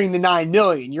clearing the $9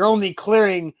 million. You're only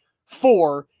clearing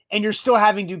 $4, and you're still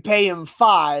having to pay him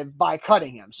 $5 by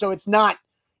cutting him. So it's not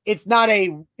a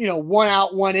one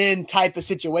out, one in type of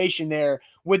situation there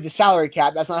with the salary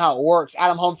cap. That's not how it works.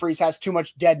 Adam Humphries has too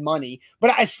much dead money,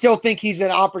 but I still think he's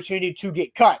an opportunity to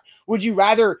get cut. Would you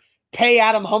rather pay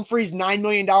Adam Humphries $9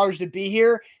 million to be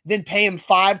here than pay him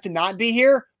 $5 to not be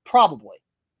here? Probably.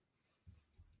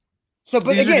 So,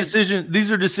 but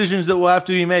these are decisions that will have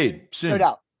to be made soon.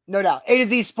 No doubt. A to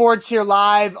Z Sports here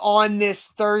live on this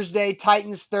Thursday,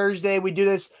 Titans Thursday. We do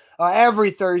this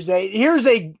every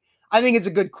Thursday. I think it's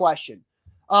a good question.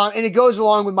 And it goes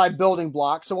along with my building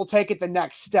block. So we'll take it the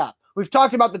next step. We've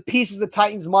talked about the pieces the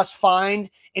Titans must find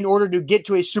in order to get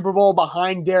to a Super Bowl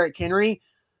behind Derrick Henry.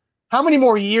 How many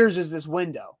more years is this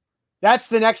window? That's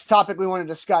the next topic we want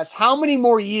to discuss. How many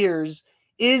more years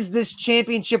is this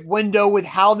championship window with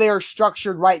how they are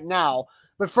structured right now?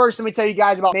 But first, let me tell you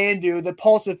guys about Mandu, the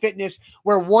pulse of fitness,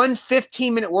 where one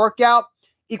 15-minute workout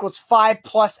equals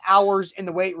 5+ hours in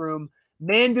the weight room.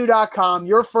 Mandu.com,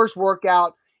 your first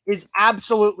workout is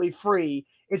absolutely free.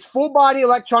 It's full body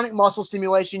electronic muscle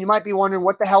stimulation. You might be wondering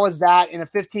what the hell is that, and a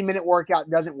 15-minute workout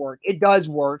doesn't work. It does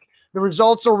work. The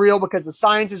results are real because the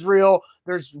science is real.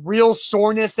 There's real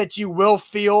soreness that you will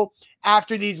feel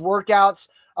after these workouts.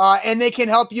 and they can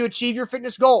help you achieve your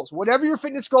fitness goals. Whatever your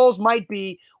fitness goals might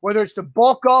be, whether it's to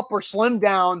bulk up or slim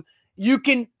down, you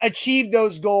can achieve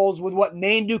those goals with what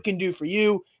Mandu can do for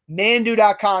you.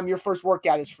 Mandu.com, your first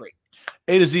workout is free.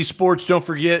 A to Z Sports, don't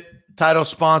forget, title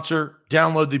sponsor.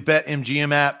 Download the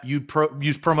BetMGM app. Use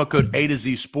promo code A to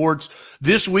Z Sports.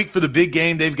 This week for the big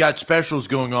game, they've got specials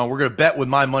going on. We're going to bet with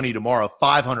my money tomorrow,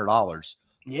 $500.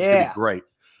 Yeah. It's going to be great.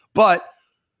 But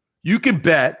you can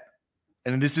bet,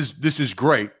 and this is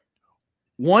great,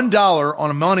 $1 on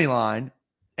a money line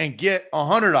and get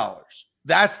 $100.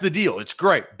 That's the deal. It's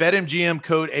great. BetMGM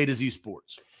code A to Z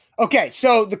Sports. Okay,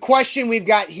 so the question we've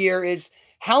got here is,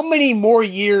 how many more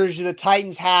years do the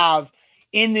Titans have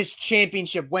in this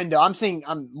championship window? I'm saying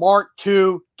Mark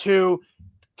 2,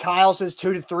 Kyle says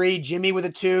 2 to 3, Jimmy with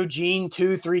a 2, Gene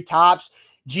 2, 3 tops.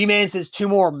 G-Man says 2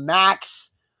 more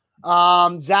max.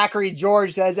 Zachary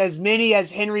George says as many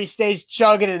as Henry stays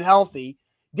chugging and healthy.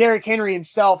 Derrick Henry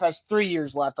himself has 3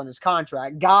 years left on his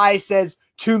contract. Guy says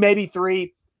 2, maybe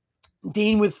 3.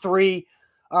 Dean with 3.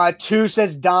 2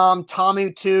 says Dom.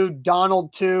 Tommy 2.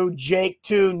 Donald 2. Jake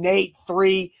 2. Nate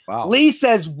 3. Wow. Lee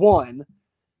says 1.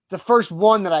 The first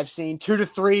one that I've seen. 2 to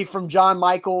 3 from John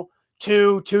Michael.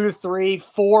 2 to 3.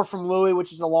 4 from Louie,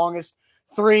 which is the longest.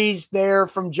 3s there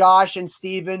from Josh and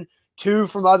Steven. 2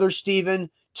 from other Steven.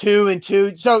 2 and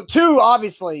 2. So 2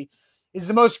 obviously is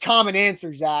the most common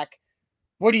answer, Zach.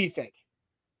 What do you think?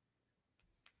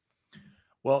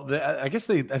 Well, I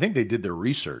think they did their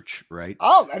research, right?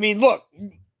 Oh, I mean, look,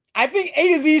 I think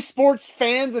A to Z Sports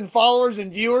fans and followers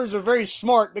and viewers are very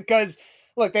smart because,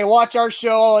 look, they watch our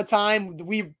show all the time.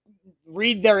 We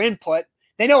read their input.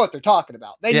 They know what they're talking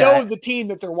about. They know the team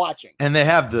that they're watching. And they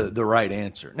have the right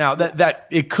answer. Now, that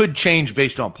it could change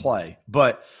based on play,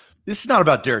 but this is not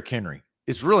about Derrick Henry.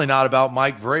 It's really not about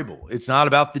Mike Vrabel. It's not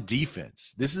about the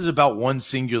defense. This is about one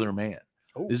singular man.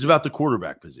 Ooh. This is about the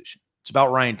quarterback position. It's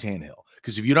about Ryan Tannehill.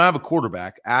 Because if you don't have a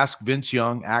quarterback, ask Vince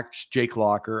Young, ask Jake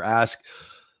Locker, ask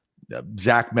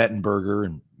Zach Mettenberger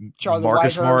and Charlie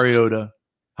Marcus Whitehurst. Mariota.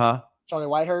 Huh? Charlie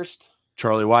Whitehurst.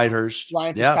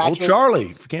 Ryan Fitzpatrick. Old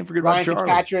Charlie. Can't forget about Charlie.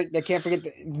 Fitzpatrick. They can't forget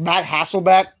Matt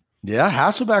Hasselbeck. Yeah,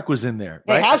 Hasselbeck was in there.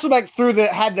 Hey, right? Hasselbeck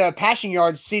had the passing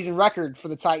yards season record for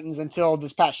the Titans until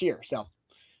this past year. So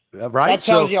right. That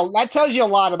tells you a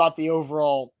lot about the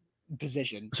overall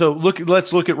position. So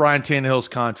let's look at Ryan Tannehill's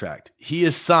contract. He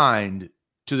is signed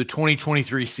to the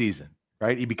 2023 season,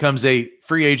 right? He becomes a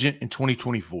free agent in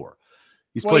 2024.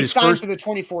 He's signed for the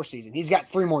 24 season. He's got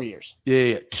 3 more years.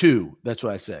 Yeah, 2. That's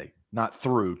what I say. Not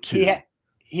through 2.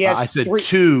 He has I said 3.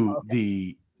 to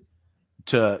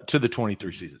the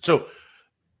 23 season. So,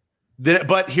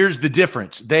 but here's the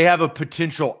difference. They have a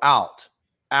potential out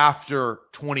after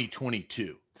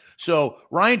 2022. So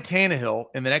Ryan Tannehill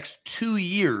in the next 2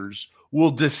 years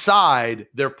will decide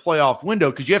their playoff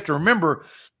window, because you have to remember,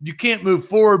 you can't move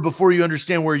forward before you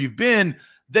understand where you've been.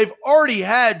 They've already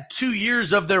had 2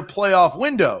 years of their playoff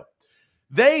window.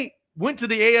 They went to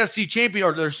the AFC champion,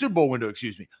 or their Super Bowl window,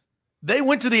 excuse me. They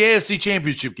went to the AFC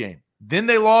championship game. Then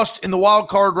they lost in the wild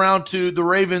card round to the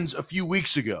Ravens a few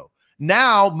weeks ago.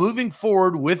 Now, moving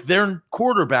forward with their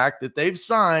quarterback that they've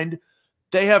signed,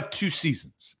 they have 2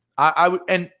 seasons. I would,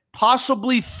 and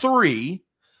possibly 3,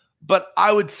 but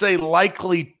I would say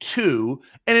likely 2.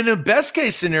 And in a best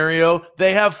case scenario,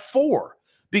 they have 4,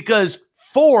 because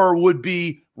 4 would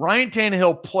be Ryan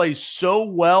Tannehill plays so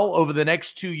well over the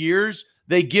next 2 years.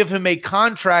 They give him a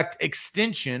contract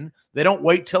extension. They don't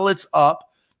wait till it's up,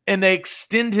 and they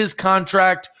extend his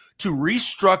contract to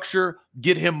restructure,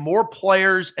 get him more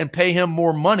players, and pay him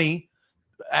more money,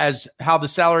 as how the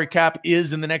salary cap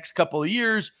is in the next couple of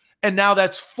years. And now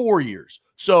that's 4 years.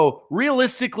 So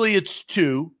realistically, it's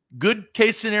 2. Good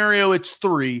case scenario, it's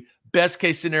 3. Best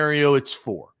case scenario, it's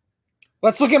 4.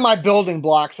 Let's look at my building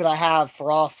blocks that I have for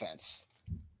offense.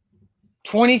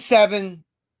 27,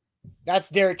 that's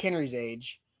Derrick Henry's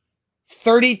age.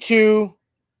 32,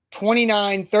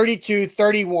 29, 32,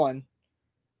 31.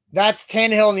 That's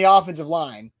Tannehill in the offensive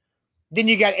line. Then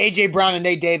you got A.J. Brown and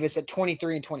Nate Davis at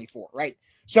 23 and 24, right?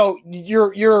 So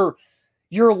your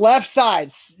left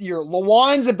side, your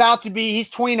Lawan's he's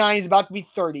 29, he's about to be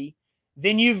 30.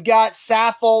 Then you've got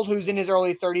Saffold, who's in his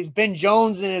early 30s, Ben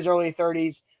Jones in his early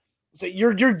 30s. So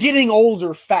you're getting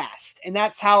older fast, and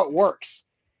that's how it works.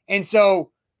 And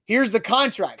so here's the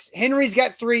contracts. Henry's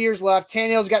got 3 years left.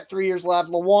 Tannehill's got 3 years left.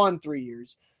 Lawan, 3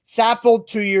 years. Saffold,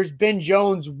 2 years. Ben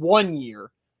Jones, 1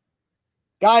 year.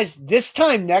 Guys, this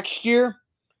time next year,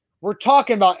 we're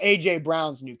talking about A.J.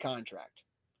 Brown's new contract.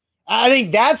 I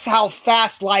think that's how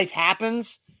fast life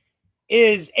happens,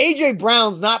 is A.J.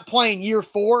 Brown's not playing year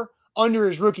 4 under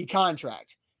his rookie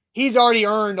contract. He's already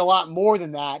earned a lot more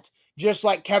than that. just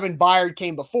like Kevin Byard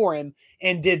came before him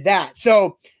and did that.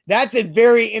 So that's a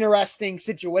very interesting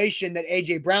situation that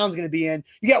A.J. Brown's going to be in.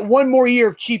 You got one more year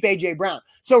of cheap A.J. Brown.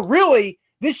 So really,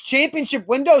 this championship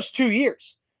window is 2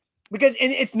 years because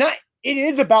and it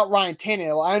is about Ryan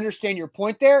Tannehill. I understand your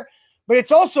point there, but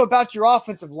it's also about your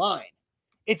offensive line.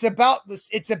 It's about this.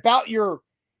 It's about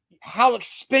how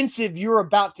expensive you're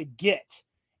about to get,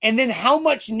 and then how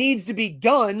much needs to be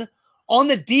done on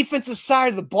the defensive side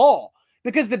of the ball.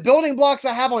 Because the building blocks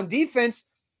I have on defense,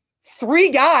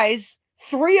 3 guys,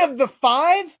 3 of the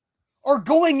 5 are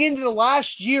going into the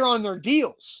last year on their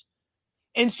deals.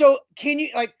 And so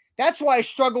that's why I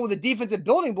struggle with the defensive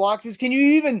building blocks is can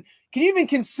you even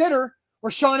consider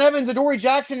Rashaan Evans, Adoree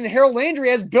Jackson, and Harold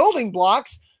Landry as building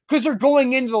blocks because they're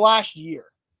going into the last year.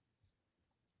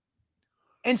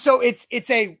 And so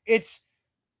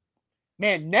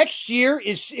next year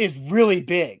is really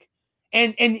big.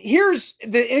 And here's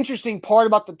the interesting part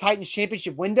about the Titans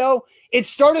championship window. It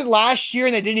started last year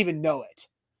and they didn't even know it.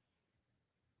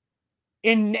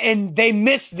 And they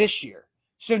missed this year.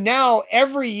 So now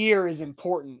every year is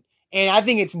important. And I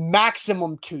think it's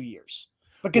maximum 2 years.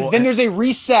 Because then there's a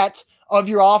reset of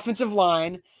your offensive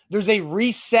line. There's a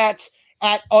reset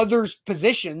at others'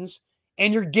 positions.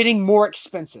 And you're getting more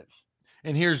expensive.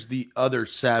 And here's the other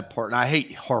sad part. And I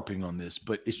hate harping on this,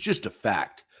 but it's just a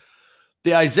fact.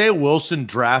 The Isaiah Wilson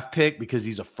draft pick, because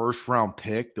he's a first-round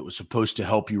pick that was supposed to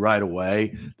help you right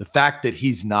away, the fact that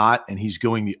he's not and he's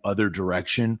going the other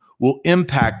direction will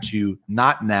impact you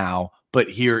not now, but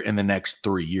here in the next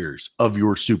 3 years of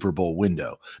your Super Bowl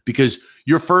window. Because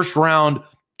your first-round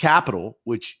capital,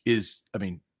 which is,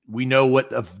 we know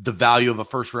what the value of a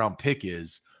first-round pick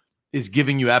is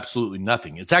giving you absolutely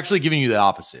nothing. It's actually giving you the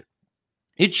opposite.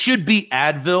 It should be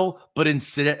Advil, but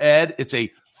instead, it's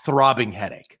a throbbing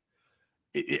headache.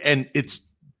 And it's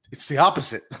the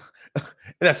opposite.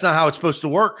 That's not how it's supposed to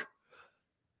work.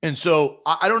 And so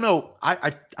I don't know.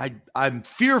 I'm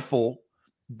fearful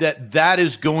that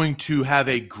is going to have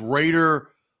a greater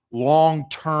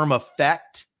long-term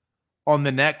effect on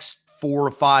the next 4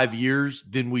 or 5 years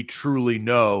than we truly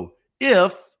know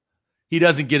if he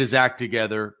doesn't get his act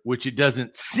together, which it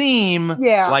doesn't seem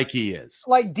like he is.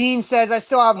 Like Dean says, I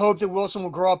still have hope that Wilson will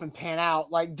grow up and pan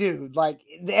out. Like, dude,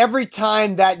 every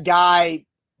time that guy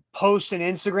posts an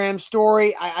Instagram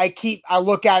story, I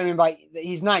look at him and like,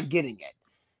 he's not getting it.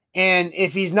 And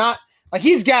if he's not, like,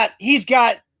 he's got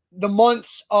the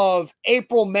months of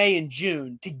April, May, and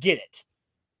June to get it.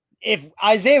 If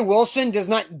Isaiah Wilson does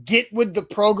not get with the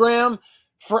program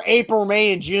for April,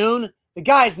 May, and June, the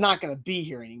guy's not going to be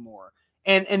here anymore.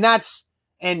 And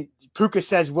Puka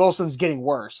says Wilson's getting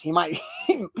worse. He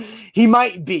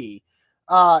might be.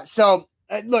 So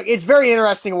look, it's very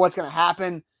interesting what's going to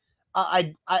happen.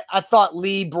 I thought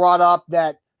Lee brought up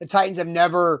that the Titans have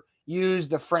never used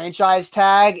the franchise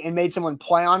tag and made someone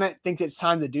play on it. Think it's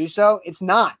time to do so. It's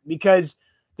not, because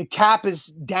the cap is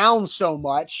down so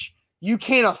much. You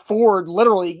cannot afford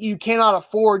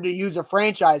to use a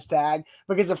franchise tag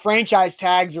because the franchise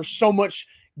tags are so much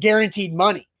guaranteed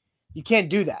money. You can't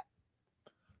do that.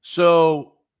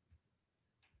 So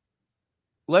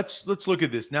let's look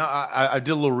at this. Now I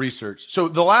did a little research. So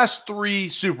the last 3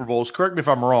 Super Bowls, correct me if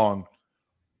I'm wrong,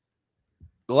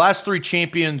 the last 3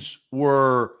 champions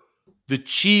were the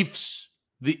Chiefs,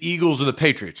 the Eagles, and the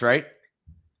Patriots, right?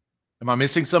 Am I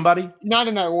missing somebody? Not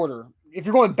in that order. If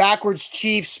you're going backwards,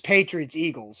 Chiefs, Patriots,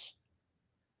 Eagles.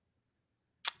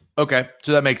 Okay,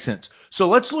 so that makes sense. So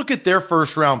let's look at their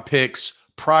first round picks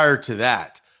prior to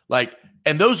that.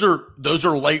 And those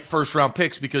are late first round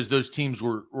picks because those teams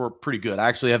were pretty good. I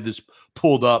actually have this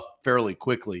pulled up fairly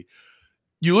quickly.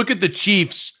 You look at the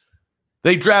Chiefs,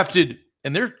 they drafted,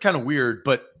 and they're kind of weird,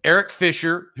 but Eric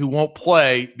Fisher, who won't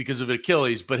play because of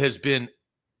Achilles, but has been,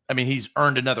 he's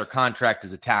earned another contract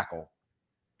as a tackle.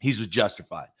 He was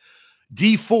justified.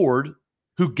 D Ford,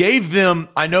 who gave them,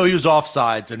 I know he was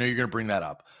offsides. I know you're going to bring that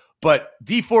up, but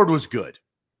D Ford was good.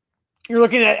 You're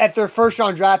looking at their first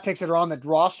round draft picks that are on the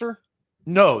roster?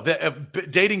 No,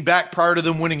 dating back prior to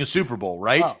them winning a Super Bowl,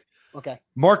 right? Oh, okay.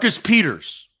 Marcus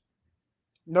Peters.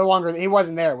 No longer, he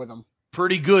wasn't there with them.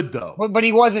 Pretty good, though. But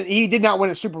he did not win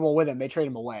a Super Bowl with him. They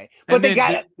traded him away. But they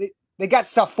got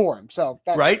stuff for him. So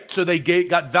right? So they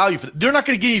got value for them. They're not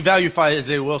going to get any value for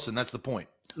Isaiah Wilson. That's the point.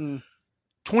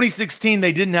 2016,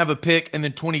 they didn't have a pick, and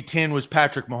then 2010 was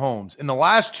Patrick Mahomes. In the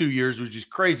last 2 years, which is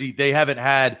crazy, they haven't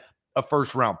had a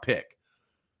first-round pick.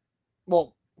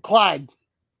 Well, Clyde.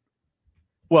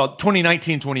 Well,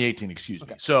 2019, 2018, excuse me.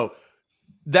 Okay. So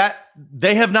that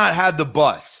they have not had the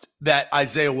bust that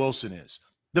Isaiah Wilson is.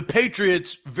 The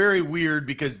Patriots, very weird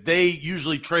because they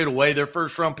usually trade away their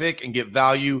first-round pick and get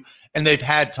value, and they've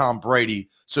had Tom Brady,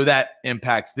 so that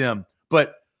impacts them.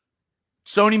 But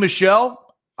Sony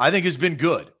Michel, I think, has been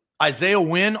good. Isaiah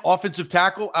Wynn, offensive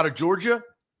tackle out of Georgia,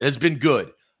 has been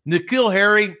good. N'Keal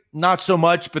Harry, not so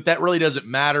much, but that really doesn't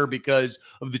matter because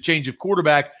of the change of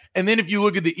quarterback. And then if you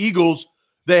look at the Eagles,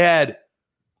 they had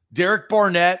Derrick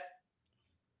Barnett.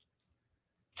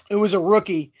 It was a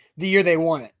rookie the year they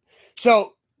won it.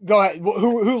 So go ahead.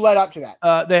 Who led up to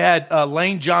that? They had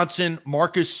Lane Johnson,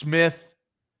 Marcus Smith,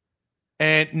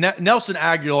 and Nelson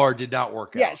Aguilar did not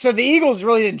work out. Yeah, so the Eagles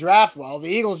really didn't draft well. The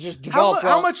Eagles just developed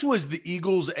well. How much was the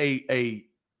Eagles a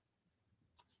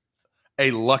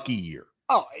lucky year?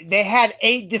 Oh, they had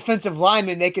 8 defensive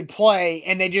linemen they could play,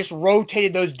 and they just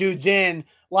rotated those dudes in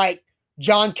like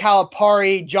John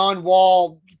Calipari, John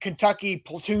Wall, Kentucky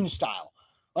platoon style.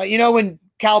 Like, when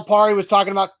Calipari was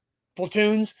talking about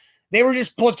platoons, they were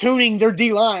just platooning their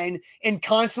D-line and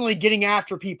constantly getting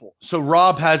after people. So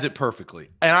Rob has it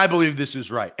perfectly, and I believe this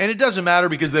is right. And it doesn't matter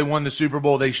because they won the Super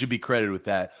Bowl. They should be credited with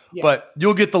that. Yeah. But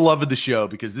you'll get the love of the show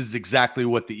because this is exactly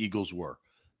what the Eagles were.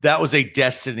 That was a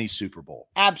destiny Super Bowl.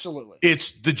 Absolutely.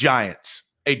 It's the Giants,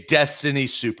 a destiny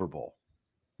Super Bowl.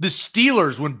 The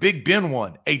Steelers, when Big Ben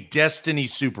won, a destiny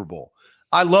Super Bowl.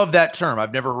 I love that term.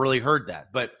 I've never really heard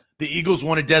that. But the Eagles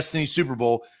won a destiny Super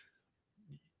Bowl.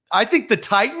 I think the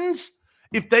Titans,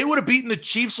 if they would have beaten the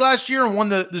Chiefs last year and won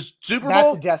the Super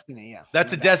Bowl. That's a destiny, yeah.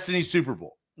 That's a destiny Super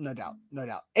Bowl. No doubt. No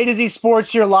doubt. A to Z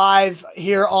Sports here live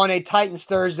here on a Titans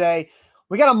Thursday.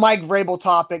 We got a Mike Vrabel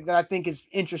topic that I think is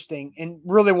interesting and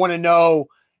really want to know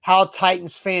how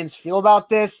Titans fans feel about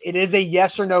this. It is a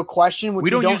yes or no question. Which we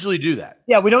don't usually do that.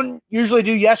 Yeah, we don't usually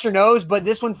do yes or no's, but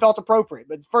this one felt appropriate.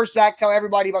 But first, Zach, tell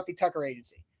everybody about the Tucker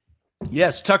Agency.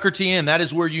 Yes, Tucker TN. That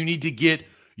is where you need to get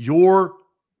your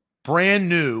brand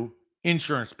new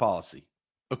insurance policy.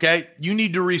 Okay? You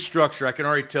need to restructure. I can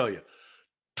already tell you.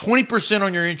 20%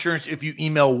 on your insurance if you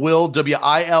email Will,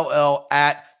 WILL,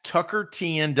 at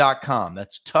TuckerTN.com.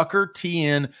 That's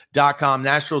TuckerTN.com,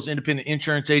 Nashville's independent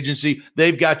insurance agency.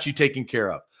 They've got you taken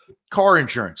care of. Car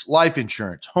insurance, life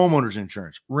insurance, homeowners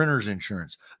insurance, renters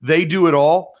insurance. They do it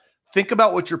all. Think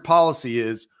about what your policy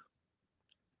is.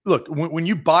 Look, when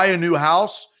you buy a new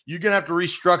house, you're going to have to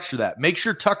restructure that. Make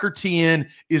sure Tucker TN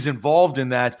is involved in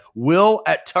that. Will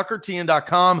at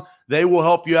TuckerTN.com. They will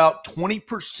help you out.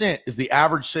 20% is the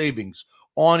average savings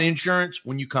on insurance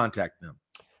when you contact them.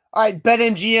 All right,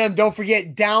 BetMGM, don't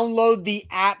forget, download the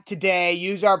app today.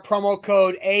 Use our promo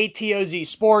code ATOZ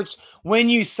Sports when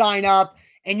you sign up,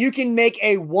 and you can make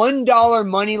a $1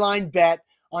 moneyline bet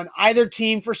on either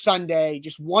team for Sunday.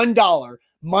 Just $1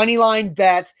 moneyline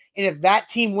bet, and if that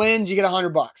team wins, you get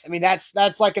 $100. I mean,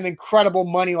 that's like an incredible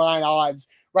moneyline odds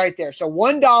right there. So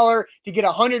 $1 to get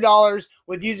 $100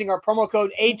 with using our promo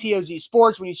code ATOZ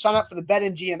Sports when you sign up for the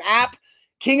BetMGM app.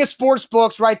 King of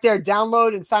Sportsbooks right there.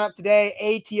 Download and sign up today.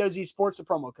 ATOZ Sports, the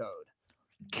promo code.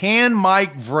 Can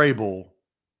Mike Vrabel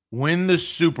win the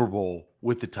Super Bowl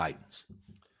with the Titans?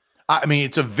 I mean,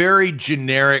 it's a very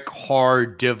generic,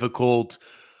 hard, difficult,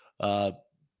 a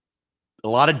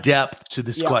lot of depth to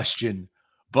this question,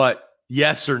 but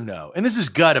yes or no. And this is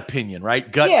gut opinion,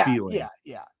 right? Gut feeling.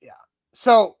 Yeah.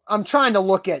 So I'm trying to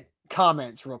look at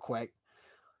comments real quick.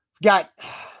 Got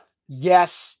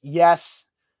yes.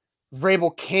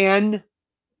 Vrabel can.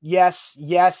 Yes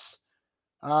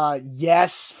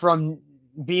from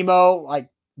BMO. Like,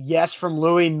 yes from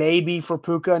Louis. Maybe for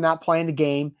Puka not playing the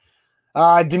game.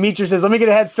 Dimitri says, let me get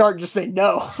a head start and just say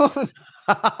no.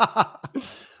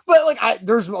 But like,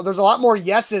 there's a lot more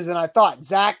yeses than I thought.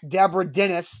 Zach, Deborah,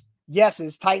 Dennis,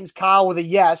 yeses. Titans, Kyle with a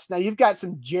yes. Now you've got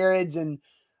some Jareds and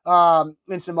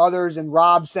some others, and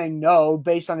Rob saying no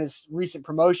based on his recent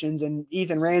promotions, and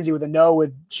Ethan Ramsey with a no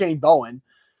with Shane Bowen.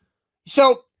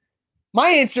 So my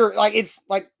answer, like, it's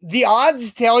like the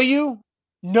odds tell you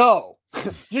no,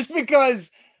 just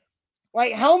because,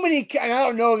 like, how many, and I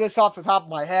don't know this off the top of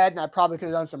my head, and I probably could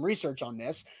have done some research on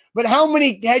this, but how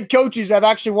many head coaches have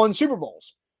actually won Super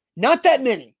Bowls? Not that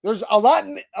many. There's a lot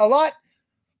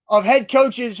of head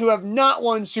coaches who have not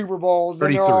won Super Bowls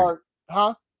than there are,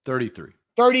 33.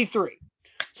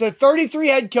 So 33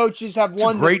 head coaches have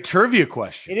won. Great trivia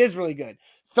question. It is really good.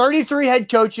 33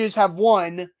 head coaches have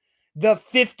won the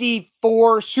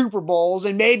 54 Super Bowls,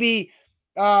 and maybe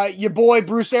your boy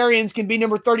Bruce Arians can be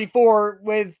number 34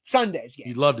 with Sunday's game.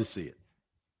 You'd love to see it.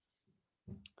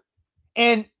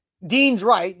 And Dean's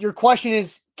right. Your question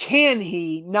is, can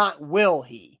he, not will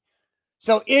he?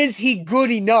 So is he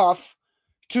good enough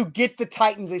to get the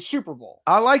Titans a Super Bowl?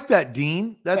 I like that,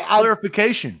 Dean. That's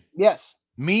clarification. Yes.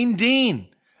 Mean Dean.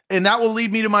 And that will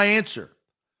lead me to my answer.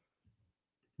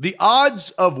 The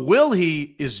odds of will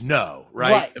he is no,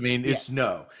 right? I mean, it's yes.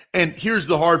 no. And here's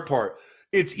the hard part.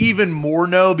 It's even more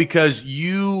no because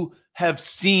you have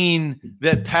seen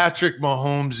that Patrick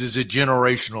Mahomes is a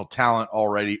generational talent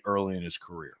already early in his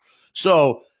career.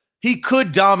 So he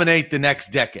could dominate the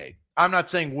next decade. I'm not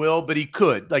saying will, but he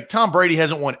could. Like Tom Brady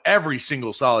hasn't won every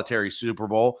single solitary Super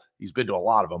Bowl. He's been to a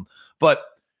lot of them. But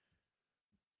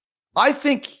I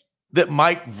think that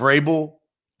Mike Vrabel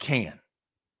can.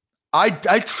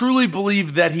 I truly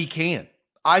believe that he can.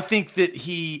 I think that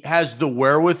he has the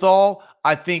wherewithal.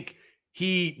 I think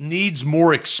he needs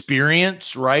more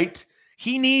experience, right?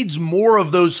 He needs more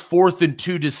of those 4th and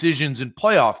 2 decisions in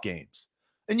playoff games.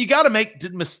 And you got to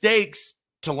make mistakes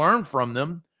to learn from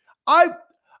them. I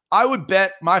would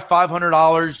bet my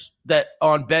 $500 that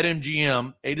on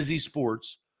BetMGM, A to Z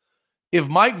Sports, if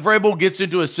Mike Vrabel gets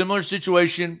into a similar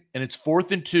situation and it's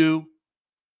 4th and 2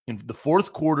 in the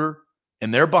 4th quarter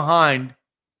and they're behind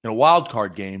in a wild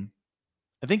card game,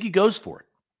 I think he goes for it.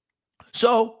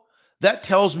 So that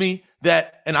tells me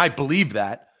that, and I believe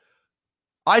that,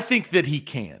 I think that he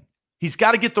can. He's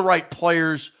got to get the right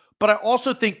players, but I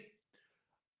also think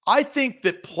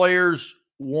that players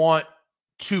want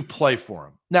to play for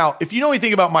him. Now, if you know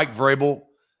anything about Mike Vrabel,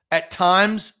 at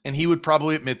times, and he would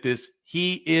probably admit this,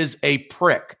 he is a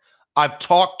prick. I've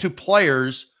talked to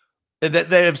players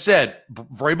that they have said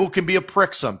Vrabel can be a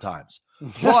prick sometimes.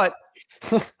 But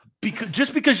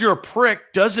just because you're a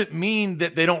prick doesn't mean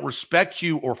that they don't respect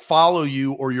you or follow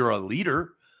you or you're a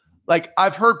leader. Like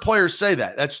I've heard players say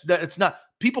that. It's not.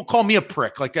 People call me a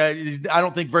prick. Like I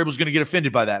don't think Vrabel's going to get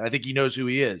offended by that. I think he knows who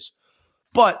he is.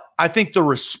 But I think the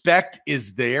respect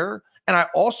is there, and I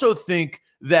also think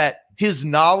that his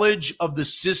knowledge of the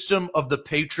system of the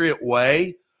Patriot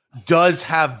way does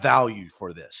have value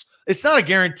for this. It's not a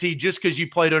guarantee just because you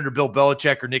played under Bill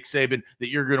Belichick or Nick Saban that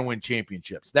you're going to win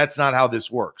championships. That's not how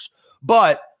this works.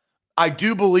 But I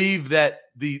do believe that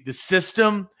the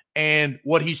system and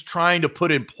what he's trying to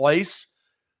put in place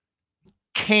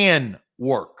can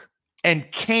work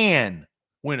and can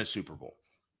win a Super Bowl.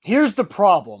 Here's the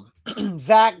problem.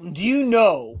 Zach, do you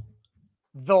know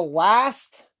the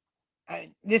last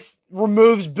this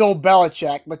removes Bill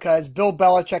Belichick because Bill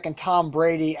Belichick and Tom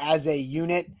Brady as a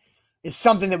unit is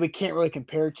something that we can't really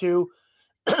compare to.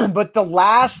 But the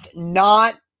last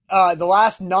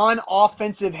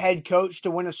non-offensive head coach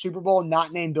to win a Super Bowl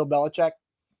not named Bill Belichick?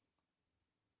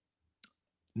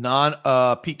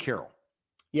 Pete Carroll.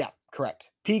 Yeah, correct.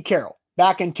 Pete Carroll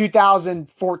back in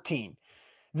 2014.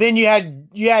 Then you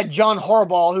had John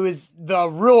Harbaugh, who is the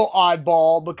real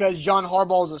oddball because John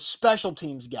Harbaugh is a special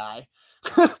teams guy.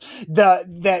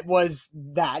 That was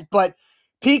that. But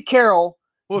Pete Carroll.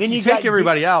 Well, then you take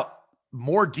everybody out,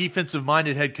 more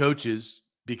defensive-minded head coaches,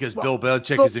 because Bill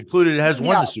Belichick is included, has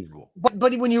won the Super Bowl.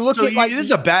 But when you look at this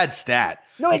is a bad stat.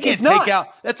 No, you can't it's not. Take out.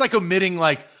 That's like omitting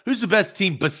who's the best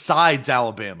team besides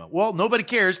Alabama? Well, nobody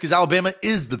cares because Alabama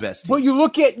is the best team. Well, you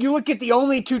look at the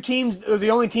only two teams, or the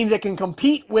only teams that can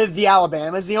compete with the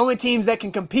Alabamas, the only teams that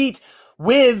can compete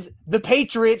with the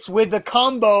Patriots, with the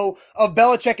combo of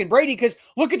Belichick and Brady. Because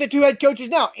look at the two head coaches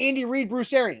now: Andy Reid,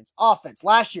 Bruce Arians, offense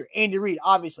last year. Andy Reid,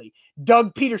 obviously,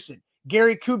 Doug Peterson,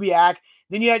 Gary Kubiak.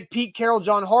 Then you had Pete Carroll,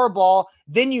 John Harbaugh.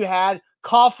 Then you had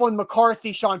Coughlin,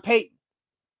 McCarthy, Sean Payton.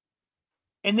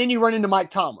 And then you run into Mike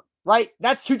Tomlin, right?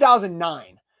 That's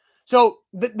 2009. So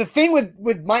the thing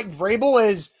with Mike Vrabel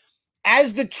is,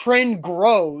 as the trend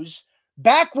grows,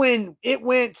 back when it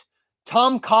went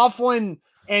Tom Coughlin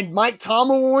and Mike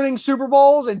Tomlin were winning Super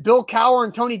Bowls and Bill Cowher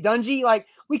and Tony Dungy,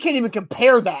 we can't even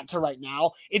compare that to right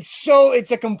now. It's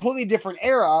a completely different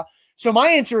era. So my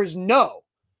answer is no.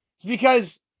 It's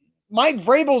because Mike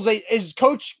Vrabel his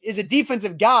coach is a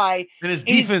defensive guy. And his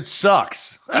defense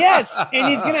sucks. Yes. And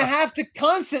he's going to have to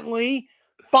constantly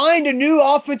find a new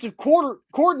offensive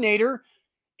coordinator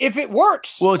if it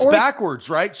works. Well, it's backwards,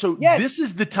 right? So yes. This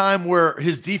is the time where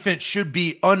his defense should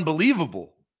be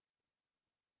unbelievable.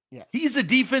 Yes. He's a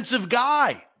defensive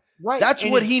guy. Right. That's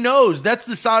what he knows. That's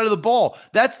the side of the ball.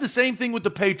 That's the same thing with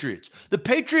the Patriots. The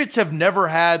Patriots have never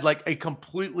had a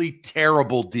completely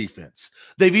terrible defense.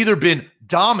 They've either been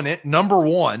dominant, number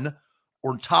one,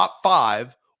 or top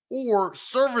five, or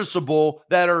serviceable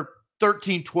that are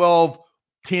 13, 12,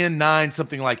 10, 9,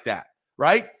 something like that,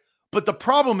 right? But the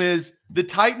problem is the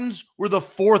Titans were the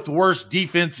fourth worst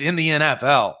defense in the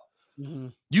NFL. Mm-hmm.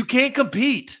 You can't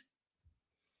compete.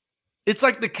 It's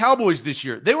like the Cowboys this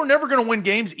year. They were never going to win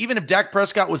games, even if Dak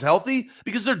Prescott was healthy,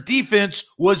 because their defense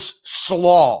was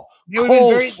slaw.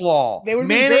 Coleslaw.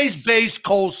 Mayonnaise-based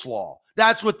coleslaw.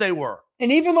 That's what they were.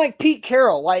 And even Pete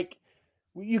Carroll,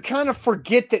 you kind of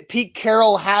forget that Pete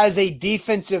Carroll has a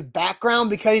defensive background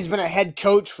because he's been a head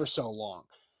coach for so long.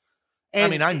 And I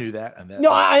mean, I knew that.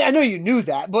 No, I know you knew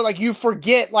that, but like you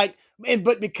forget,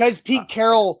 but because Pete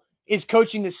Carroll is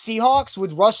coaching the Seahawks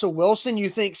with Russell Wilson, you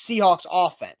think Seahawks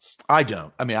offense. I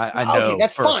don't. I mean, I know. Okay,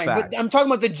 that's fine. But I'm talking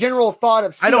about the general thought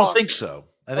of Seahawks. I don't think so.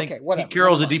 I think Pete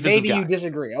Carroll's a defensive Maybe guy. you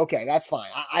disagree. Okay, that's fine.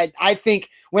 I think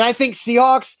when I think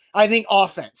Seahawks, I think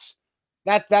offense.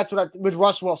 That's what with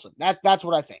Russ Wilson. That's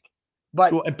what I think.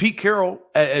 But and Pete Carroll,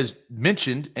 as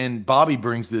mentioned, and Bobby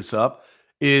brings this up,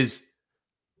 is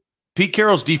Pete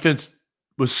Carroll's defense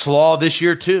was slaw this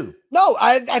year too. No,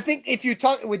 I think if you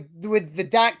talk with the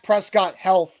Dak Prescott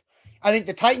health, I think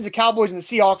the Titans, the Cowboys, and the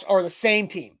Seahawks are the same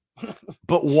team.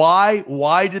 But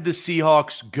why did the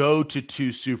Seahawks go to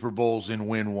 2 Super Bowls and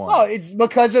win one? Oh, it's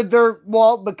because of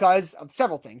because of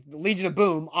several things. The Legion of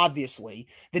Boom, obviously.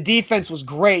 The defense was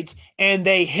great, and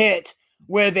they hit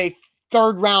with a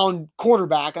third-round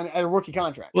quarterback on a rookie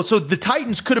contract. Well, so the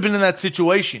Titans could have been in that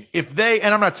situation if they,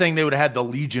 and I'm not saying they would have had the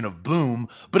Legion of Boom,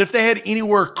 but if they had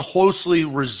anywhere closely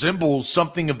resembles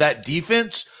something of that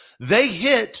defense, they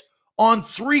hit on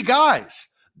 3 guys.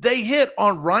 They hit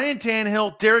on Ryan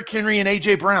Tannehill, Derrick Henry, and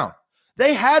A.J. Brown.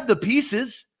 They had the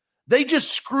pieces. They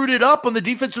just screwed it up on the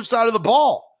defensive side of the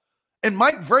ball. And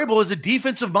Mike Vrabel, as a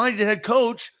defensive-minded head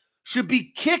coach, should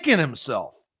be kicking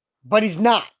himself. But he's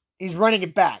not. He's running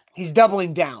it back. He's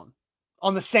doubling down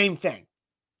on the same thing.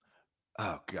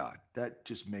 Oh, God. That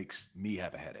just makes me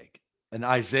have a headache. An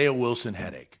Isaiah Wilson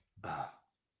headache.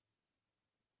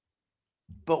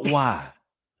 But why?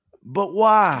 But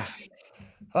why?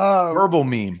 Verbal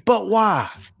meme. But why?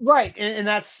 Right. And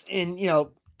that's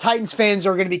Titans fans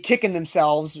are going to be kicking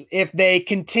themselves if they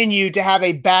continue to have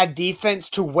a bad defense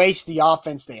to waste the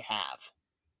offense they have.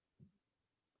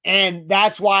 And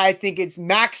that's why I think it's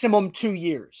maximum 2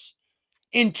 years.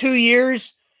 In 2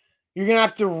 years, you're going to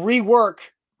have to rework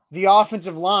the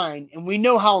offensive line. And we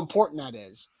know how important that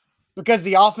is because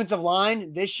the offensive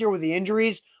line this year with the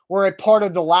injuries were a part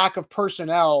of the lack of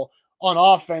personnel on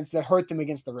offense that hurt them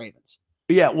against the Ravens.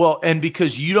 Yeah, well, and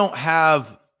because you don't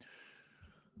have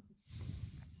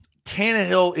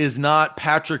Tannehill is not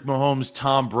Patrick Mahomes,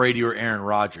 Tom Brady, or Aaron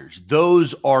Rodgers.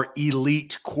 Those are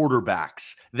elite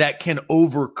quarterbacks that can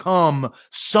overcome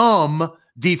some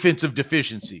defensive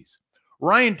deficiencies.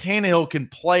 Ryan Tannehill can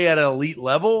play at an elite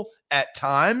level at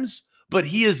times, but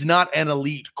he is not an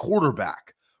elite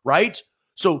quarterback, right?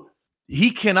 So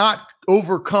he cannot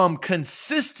overcome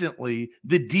consistently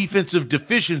the defensive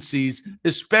deficiencies,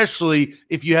 especially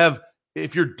if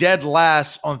you're dead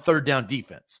last on third down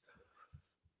defense.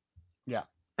 Yeah.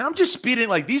 And I'm just speeding,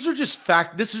 these are just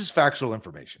this is factual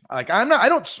information. I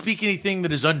don't speak anything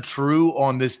that is untrue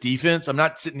on this defense. I'm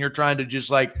not sitting here trying to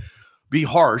just be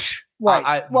harsh.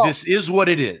 Right. This is what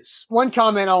it is. One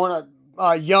comment I want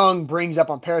to Young brings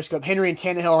up on Periscope, Henry and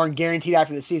Tannehill aren't guaranteed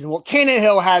after the season. Well,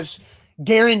 Tannehill has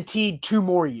guaranteed 2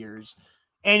 more years.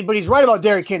 But he's right about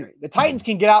Derrick Henry. The Titans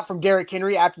can get out from Derrick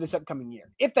Henry after this upcoming year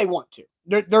if they want to.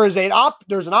 There's an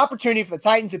opportunity for the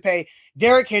Titans to pay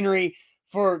Derrick Henry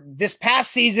for this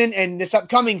past season and this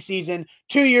upcoming season,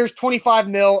 2 years, $25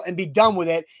 million, and be done with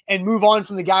it and move on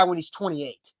from the guy when he's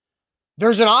 28.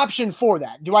 There's an option for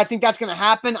that. Do I think that's going to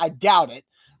happen? I doubt it.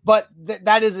 But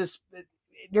that's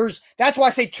why I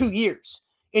say 2 years.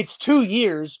 It's 2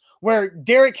 years where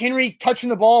Derrick Henry touching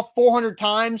the ball 400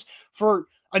 times for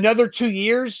another 2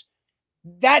 years.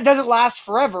 That doesn't last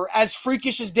forever, as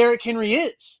freakish as Derrick Henry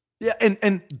is. Yeah,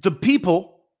 and the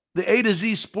people, the A to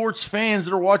Z sports fans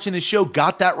that are watching this show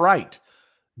got that right.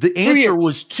 The answer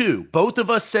was 2. Both of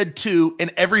us said 2,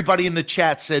 and everybody in the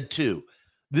chat said 2.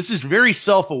 This is very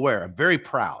self-aware. I'm very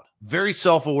proud. Very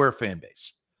self-aware fan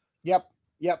base. Yep.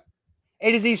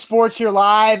 A to Z Sports here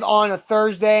live on a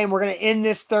Thursday, and we're going to end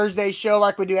this Thursday show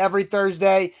like we do every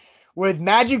Thursday with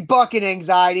Magic Bucket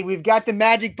anxiety. We've got the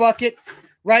Magic Bucket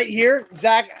right here.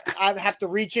 Zach, I have to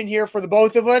reach in here for the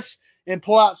both of us and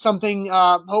pull out something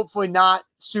hopefully not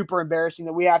super embarrassing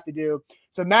that we have to do.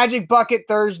 So Magic Bucket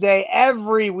Thursday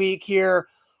every week here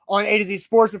on A to Z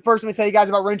Sports. But first, let me tell you guys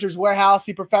about Renters Warehouse,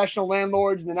 the professional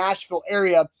landlords in the Nashville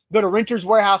area. Go to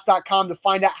renterswarehouse.com to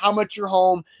find out how much your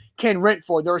home can rent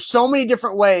for. There are so many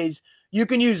different ways you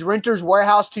can use Renters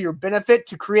Warehouse to your benefit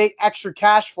to create extra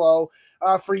cash flow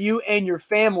for you and your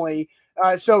family.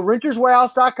 So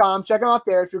renterswarehouse.com, check them out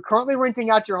there. If you're currently renting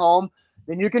out your home,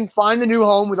 then you can find the new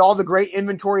home with all the great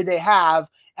inventory they have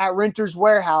at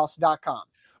renterswarehouse.com.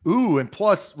 Ooh, and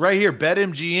plus right here,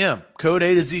 BetMGM, code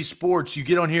A to Z Sports. You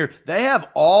get on here. They have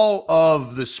all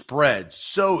of the spreads.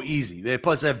 So easy. They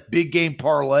plus have big game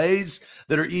parlays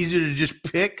that are easy to just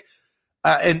pick.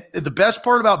 And the best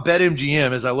part about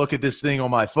BetMGM, as I look at this thing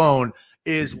on my phone,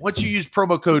 is once you use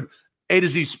promo code A to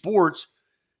Z Sports,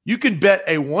 you can bet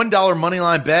a $1 money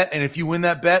line bet. And if you win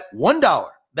that bet, $1,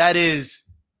 that is,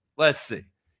 let's see,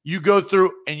 you go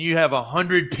through and you have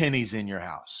 100 pennies in your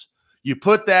house. You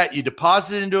put that, you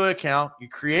deposit it into an account, you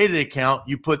create an account,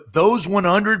 you put those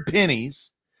 100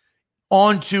 pennies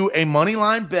onto a money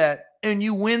line bet, and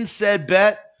you win said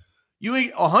bet. You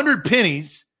eat 100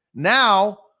 pennies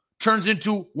now turns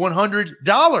into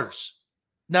 $100.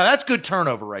 Now that's good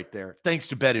turnover right there, thanks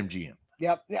to BetMGM.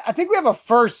 Yep. I think we have a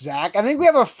first, Zach. I think we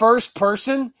have a first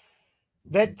person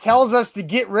that tells us to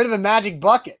get rid of the magic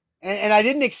bucket. And I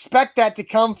didn't expect that to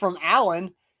come from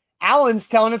Alan. Alan's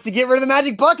telling us to get rid of the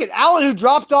magic bucket. Alan, who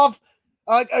dropped off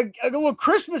a little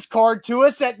Christmas card to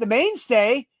us at the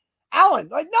mainstay. Alan,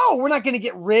 like, no, we're not going to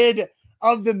get rid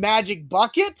of the magic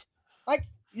bucket. Like,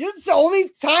 it's the only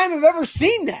time I've ever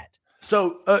seen that.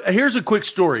 So here's a quick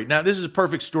story. Now, this is a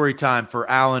perfect story time for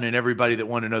Alan and everybody that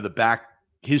want to know the back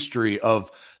history of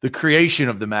the creation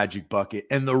of the magic bucket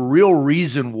and the real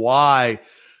reason why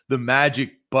the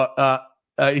magic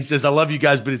he says, I love you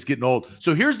guys, but it's getting old.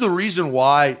 So here's the reason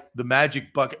why the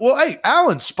magic bucket. Well, hey,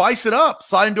 Alan, spice it up.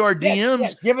 Slide into our DMs.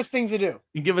 Yes, give us things to do.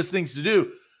 And give us things to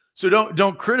do. So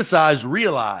don't criticize,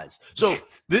 realize. So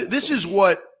this is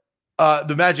what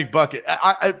the magic bucket.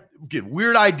 I get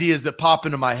weird ideas that pop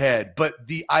into my head, but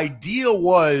the idea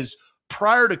was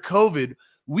prior to COVID,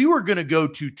 we were going to go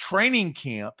to training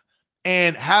camp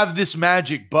and have this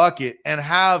magic bucket and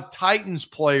have Titans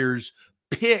players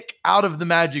pick out of the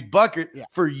magic bucket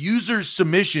for users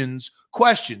submissions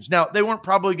questions. Now, they weren't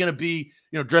probably going to be,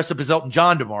 dress up as Elton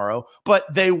John tomorrow,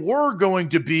 but they were going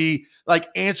to be like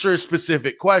answer a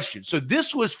specific question. So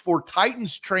this was for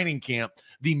Titans training camp,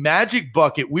 the magic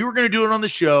bucket. We were going to do it on the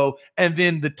show, and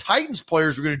then the Titans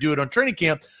players were going to do it on training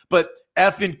camp, but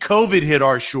effing COVID hit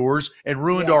our shores and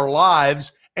ruined our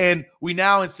lives. And we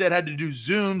now instead had to do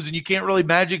Zooms, and you can't really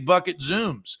magic bucket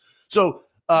Zooms. So,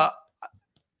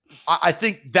 I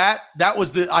think that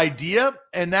was the idea.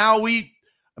 And now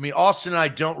Austin and I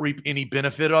don't reap any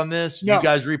benefit on this. No. You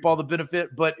guys reap all the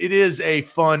benefit, but it is a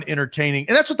fun, entertaining.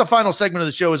 And that's what the final segment of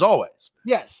the show is always.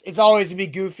 Yes. It's always to be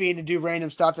goofy and to do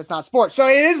random stuff that's not sports. So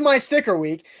it is my sticker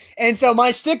week. And so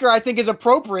my sticker, I think, is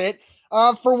appropriate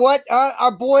for what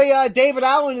our boy David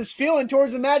Allen is feeling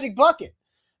towards the magic bucket.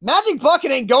 Magic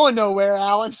bucket ain't going nowhere,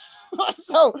 Allen.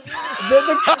 So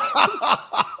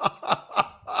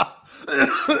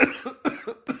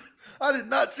I did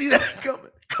not see that coming.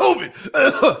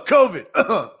 COVID.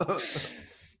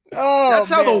 That's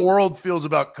how the world feels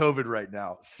about COVID right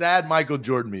now. Sad Michael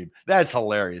Jordan meme. That's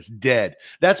hilarious. Dead.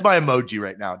 That's my emoji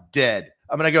right now. Dead.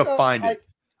 I'm going to go find it.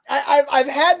 I've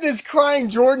had this crying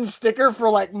Jordan sticker for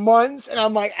like months, and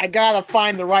I'm like, I got to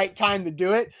find the right time to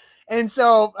do it. And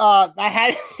so I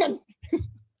had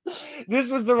this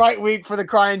was the right week for the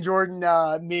crying Jordan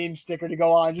meme sticker to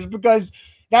go on, just because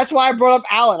that's why I brought up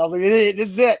Allen. I was like, this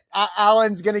is it.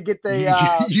 Allen's going to get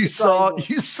the you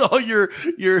saw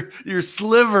your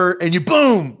sliver and you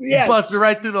boom, you busted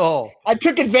right through the hole. I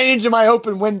took advantage of my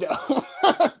open window. All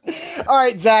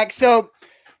right, Zach. So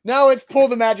now let's pull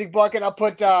the magic bucket. I'll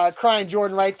put crying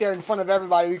Jordan right there in front of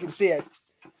everybody. We can see it.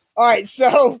 All right.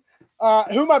 So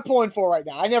who am I pulling for right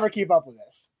now? I never keep up with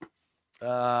this.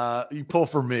 You pull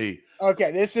for me.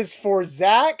 Okay, this is for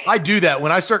Zach. I do that.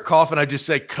 When I start coughing, I just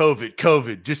say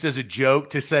COVID, just as a joke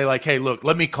to say like, hey, look,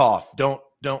 let me cough. Don't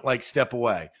like step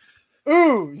away.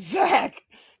 Ooh, Zach,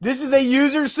 this is a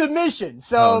user submission.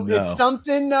 So it's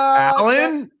something.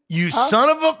 Alan, son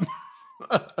of a.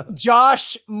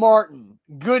 Josh Martin,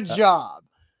 good job.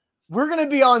 We're going to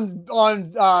be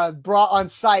on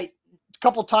site a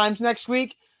couple times next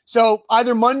week. So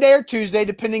either Monday or Tuesday,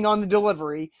 depending on the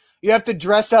delivery. You have to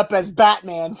dress up as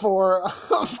Batman for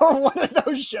one of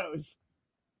those shows.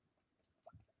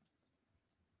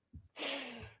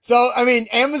 So,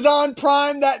 Amazon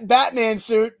Prime that Batman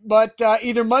suit, but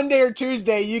either Monday or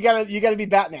Tuesday, you gotta be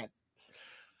Batman.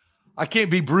 I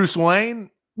can't be Bruce Wayne.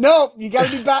 No, you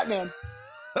gotta be Batman.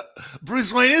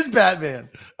 Bruce Wayne is Batman.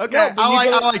 Okay, yeah,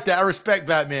 I like that. I respect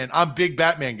Batman. I'm a big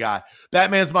Batman guy.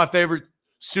 Batman's my favorite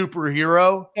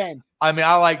superhero. Same.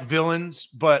 I like villains,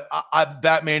 but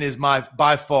Batman is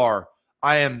by far.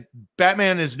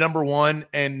 Batman is number one,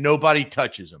 and nobody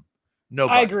touches him.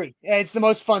 Nobody. I agree. It's the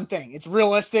most fun thing. It's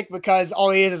realistic because all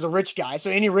he is a rich guy.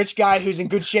 So any rich guy who's in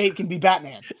good shape can be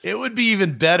Batman. It would be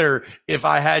even better if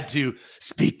I had to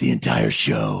speak the entire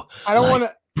show. I don't want to.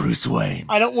 Bruce Wayne.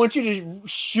 I don't want you to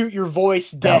shoot your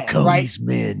voice dead. Falcone's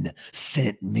men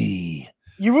sent me.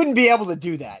 You wouldn't be able to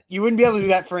do that. You wouldn't be able to do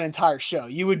that for an entire show.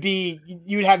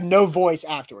 You'd have no voice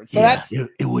afterwards. So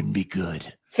it wouldn't be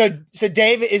good. So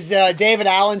David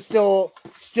Allen still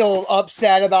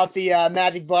upset about the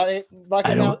Magic bucket?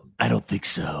 I don't think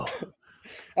so.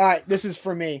 All right, this is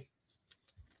for me.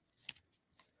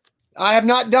 I have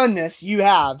not done this. You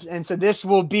have, and so this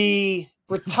will be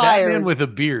retired. Batman with a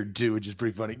beard too, which is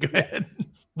pretty funny. Go ahead.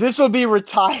 This will be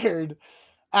retired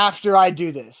after I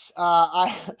do this.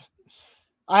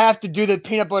 I have to do the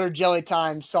peanut butter jelly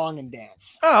time song and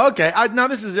dance. Oh, okay. Now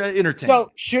this is entertaining.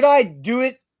 So should I do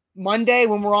it Monday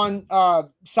when we're on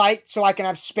site so I can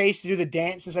have space to do the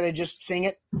dance instead of just sing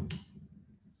it?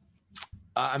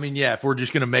 I mean, yeah, if we're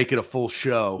just going to make it a full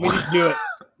show. We just do it.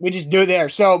 We just do it there.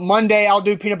 So Monday I'll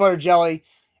do peanut butter jelly,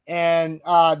 and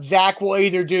Zach will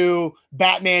either do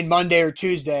Batman Monday or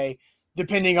Tuesday,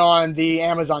 depending on the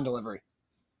Amazon delivery.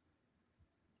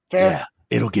 Fair? Yeah,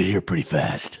 it'll get here pretty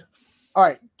fast. All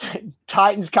right.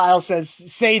 Titans Kyle says,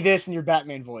 say this in your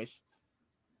Batman voice.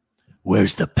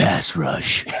 Where's the pass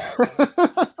rush?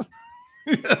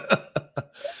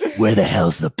 Where the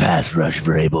hell's the pass rush,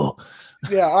 Vrabel?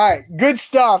 Yeah, all right. Good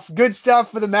stuff. Good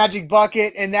stuff for the Magic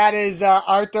Bucket. And that is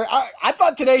Arthur. I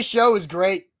thought today's show was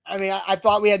great. I mean, I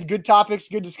thought we had good topics,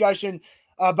 good discussion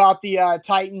about the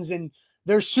Titans and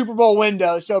their Super Bowl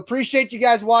window. So appreciate you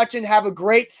guys watching. Have a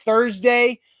great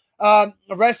Thursday, the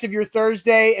rest of your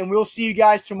Thursday. And we'll see you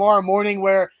guys tomorrow morning,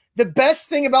 where the best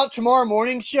thing about tomorrow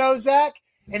morning's show, Zach,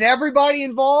 and everybody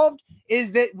involved,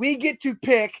 is that we get to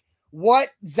pick what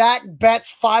Zach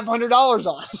bets $500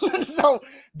 on. So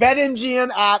BetMGM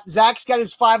app, Zach's got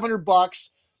his $500.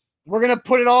 We're going to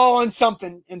put it all on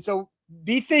something. And so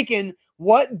be thinking,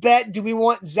 what bet do we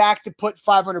want Zach to put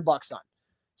 $500 on?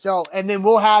 So, and then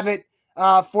we'll have it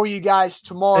for you guys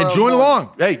tomorrow. And join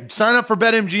along. Hey, sign up for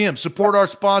BetMGM. Support our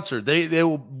sponsor. They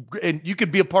will, and you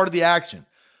could be a part of the action.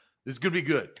 This is going to be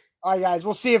good. All right, guys.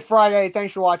 We'll see you Friday.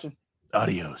 Thanks for watching.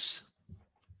 Adios.